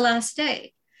things to the last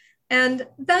day. And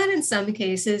that in some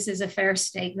cases is a fair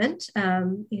statement.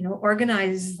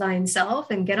 Organize thyself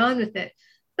and get on with it.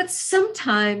 But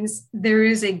sometimes there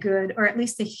is a good, or at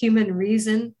least a human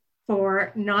reason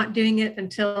for not doing it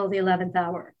until the 11th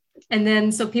hour. And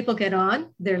then so people get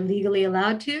on, they're legally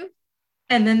allowed to,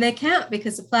 and then they can't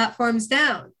because the platform's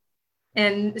down.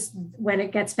 And when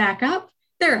it gets back up,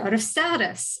 they're out of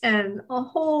status. And a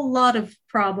whole lot of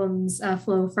problems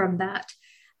flow from that.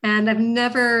 And I've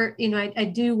never, I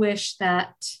do wish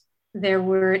that there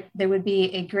would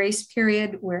be a grace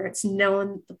period where it's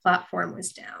known the platform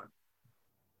was down.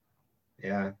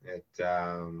 Yeah,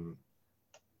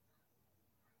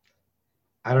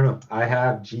 I don't know. I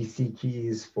have GC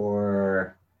keys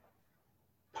for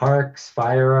parks,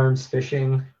 firearms,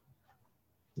 fishing.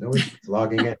 Nobody's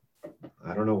logging it.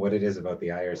 I don't know what it is about the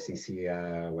IRCC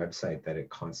website that it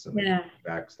constantly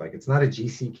backs. Like, it's not a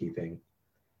GC key thing.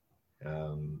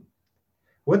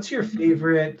 What's your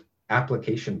favorite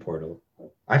application portal?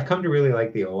 I've come to really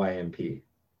like the OIMP,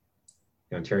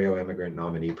 the Ontario Immigrant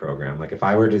Nominee Program. Like, if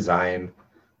I were to design,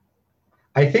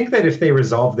 I think that if they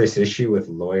resolve this issue with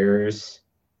lawyers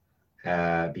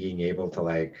being able to,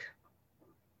 like,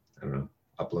 I don't know,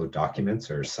 upload documents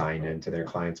or sign into their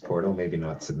client's portal, maybe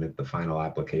not submit the final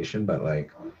application, but like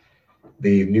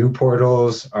the new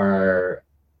portals are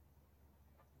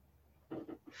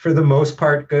for the most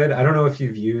part good. I don't know if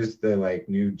you've used the like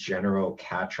new general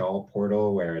catch-all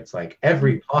portal where it's like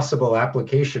every possible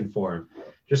application form,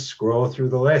 just scroll through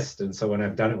the list. And so when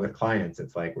I've done it with clients,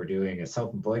 it's like we're doing a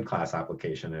self-employed class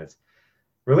application and it's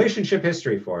relationship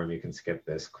history form, you can skip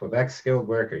this. Quebec skilled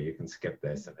worker, you can skip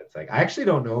this. And it's like, I actually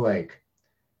don't know, like,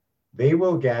 they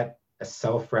will get a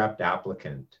self-repped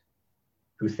applicant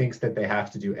who thinks that they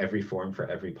have to do every form for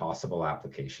every possible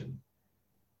application.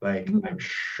 Like, I'm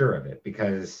sure of it,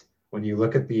 because when you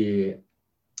look at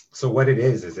so what it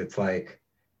is it's like,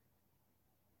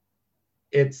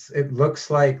 it looks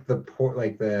like the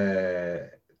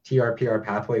TRPR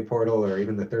pathway portal, or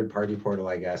even the third-party portal,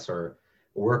 I guess, or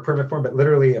work permit form, but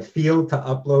literally a field to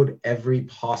upload every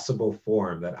possible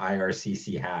form that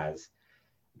IRCC has.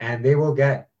 And they will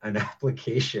get an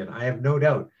application, I have no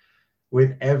doubt,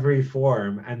 with every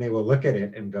form, and they will look at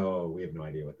it and go, we have no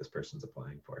idea what this person's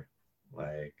applying for.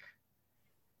 Like,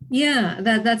 yeah,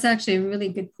 that's actually a really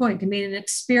good point. I mean, an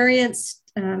experienced,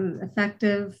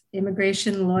 effective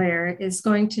immigration lawyer is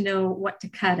going to know what to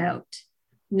cut out.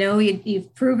 No,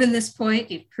 you've proven this point.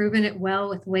 You've proven it well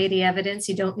with weighty evidence.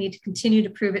 You don't need to continue to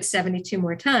prove it 72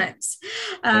 more times.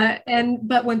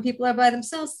 But when people are by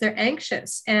themselves, they're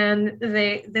anxious, and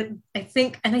I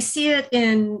think, and I see it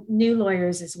in new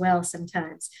lawyers as well.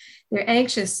 Sometimes they're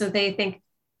anxious, so they think,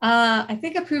 I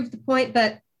think I proved the point,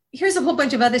 but here's a whole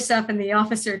bunch of other stuff, and the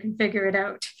officer can figure it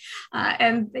out.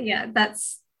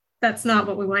 That's not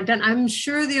what we want done. I'm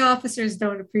sure the officers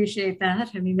don't appreciate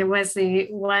that. I mean, there was the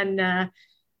one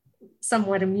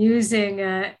somewhat amusing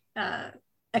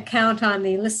account on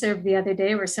the listserv the other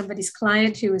day where somebody's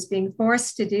client who was being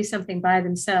forced to do something by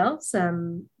themselves,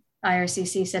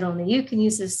 IRCC said only you can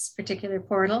use this particular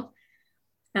portal,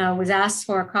 was asked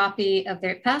for a copy of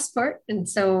their passport. And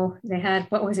so they had,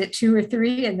 2 or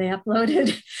 3, and they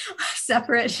uploaded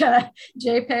separate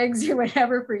JPEGs or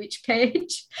whatever for each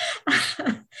page.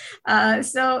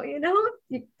 So,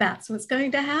 that's what's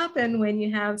going to happen when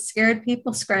you have scared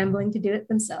people scrambling to do it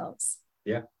themselves.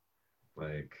 Yeah,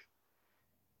 like,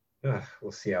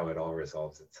 we'll see how it all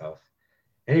resolves itself.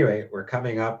 Anyway, we're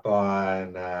coming up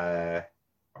on the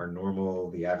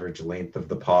average length of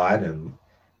the pod, and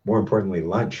more importantly,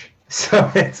 lunch.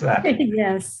 So it's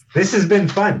yes. This has been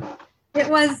fun. It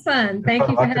was fun. Thank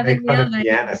you for having me on.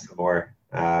 Deanna some more.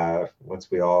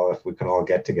 If we can all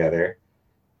get together.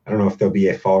 I don't know if there'll be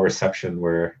a fall reception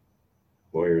where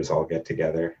lawyers all get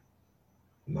together,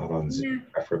 not on Zoom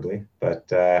preferably,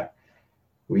 but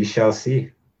we shall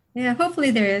see. Yeah, hopefully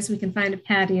there is. We can find a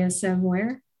patio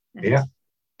somewhere. Yeah.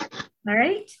 All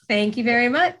right. Thank you very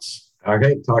much.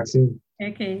 Okay. Talk soon.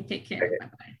 Okay. Take care. Okay.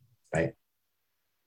 Bye-bye. Bye.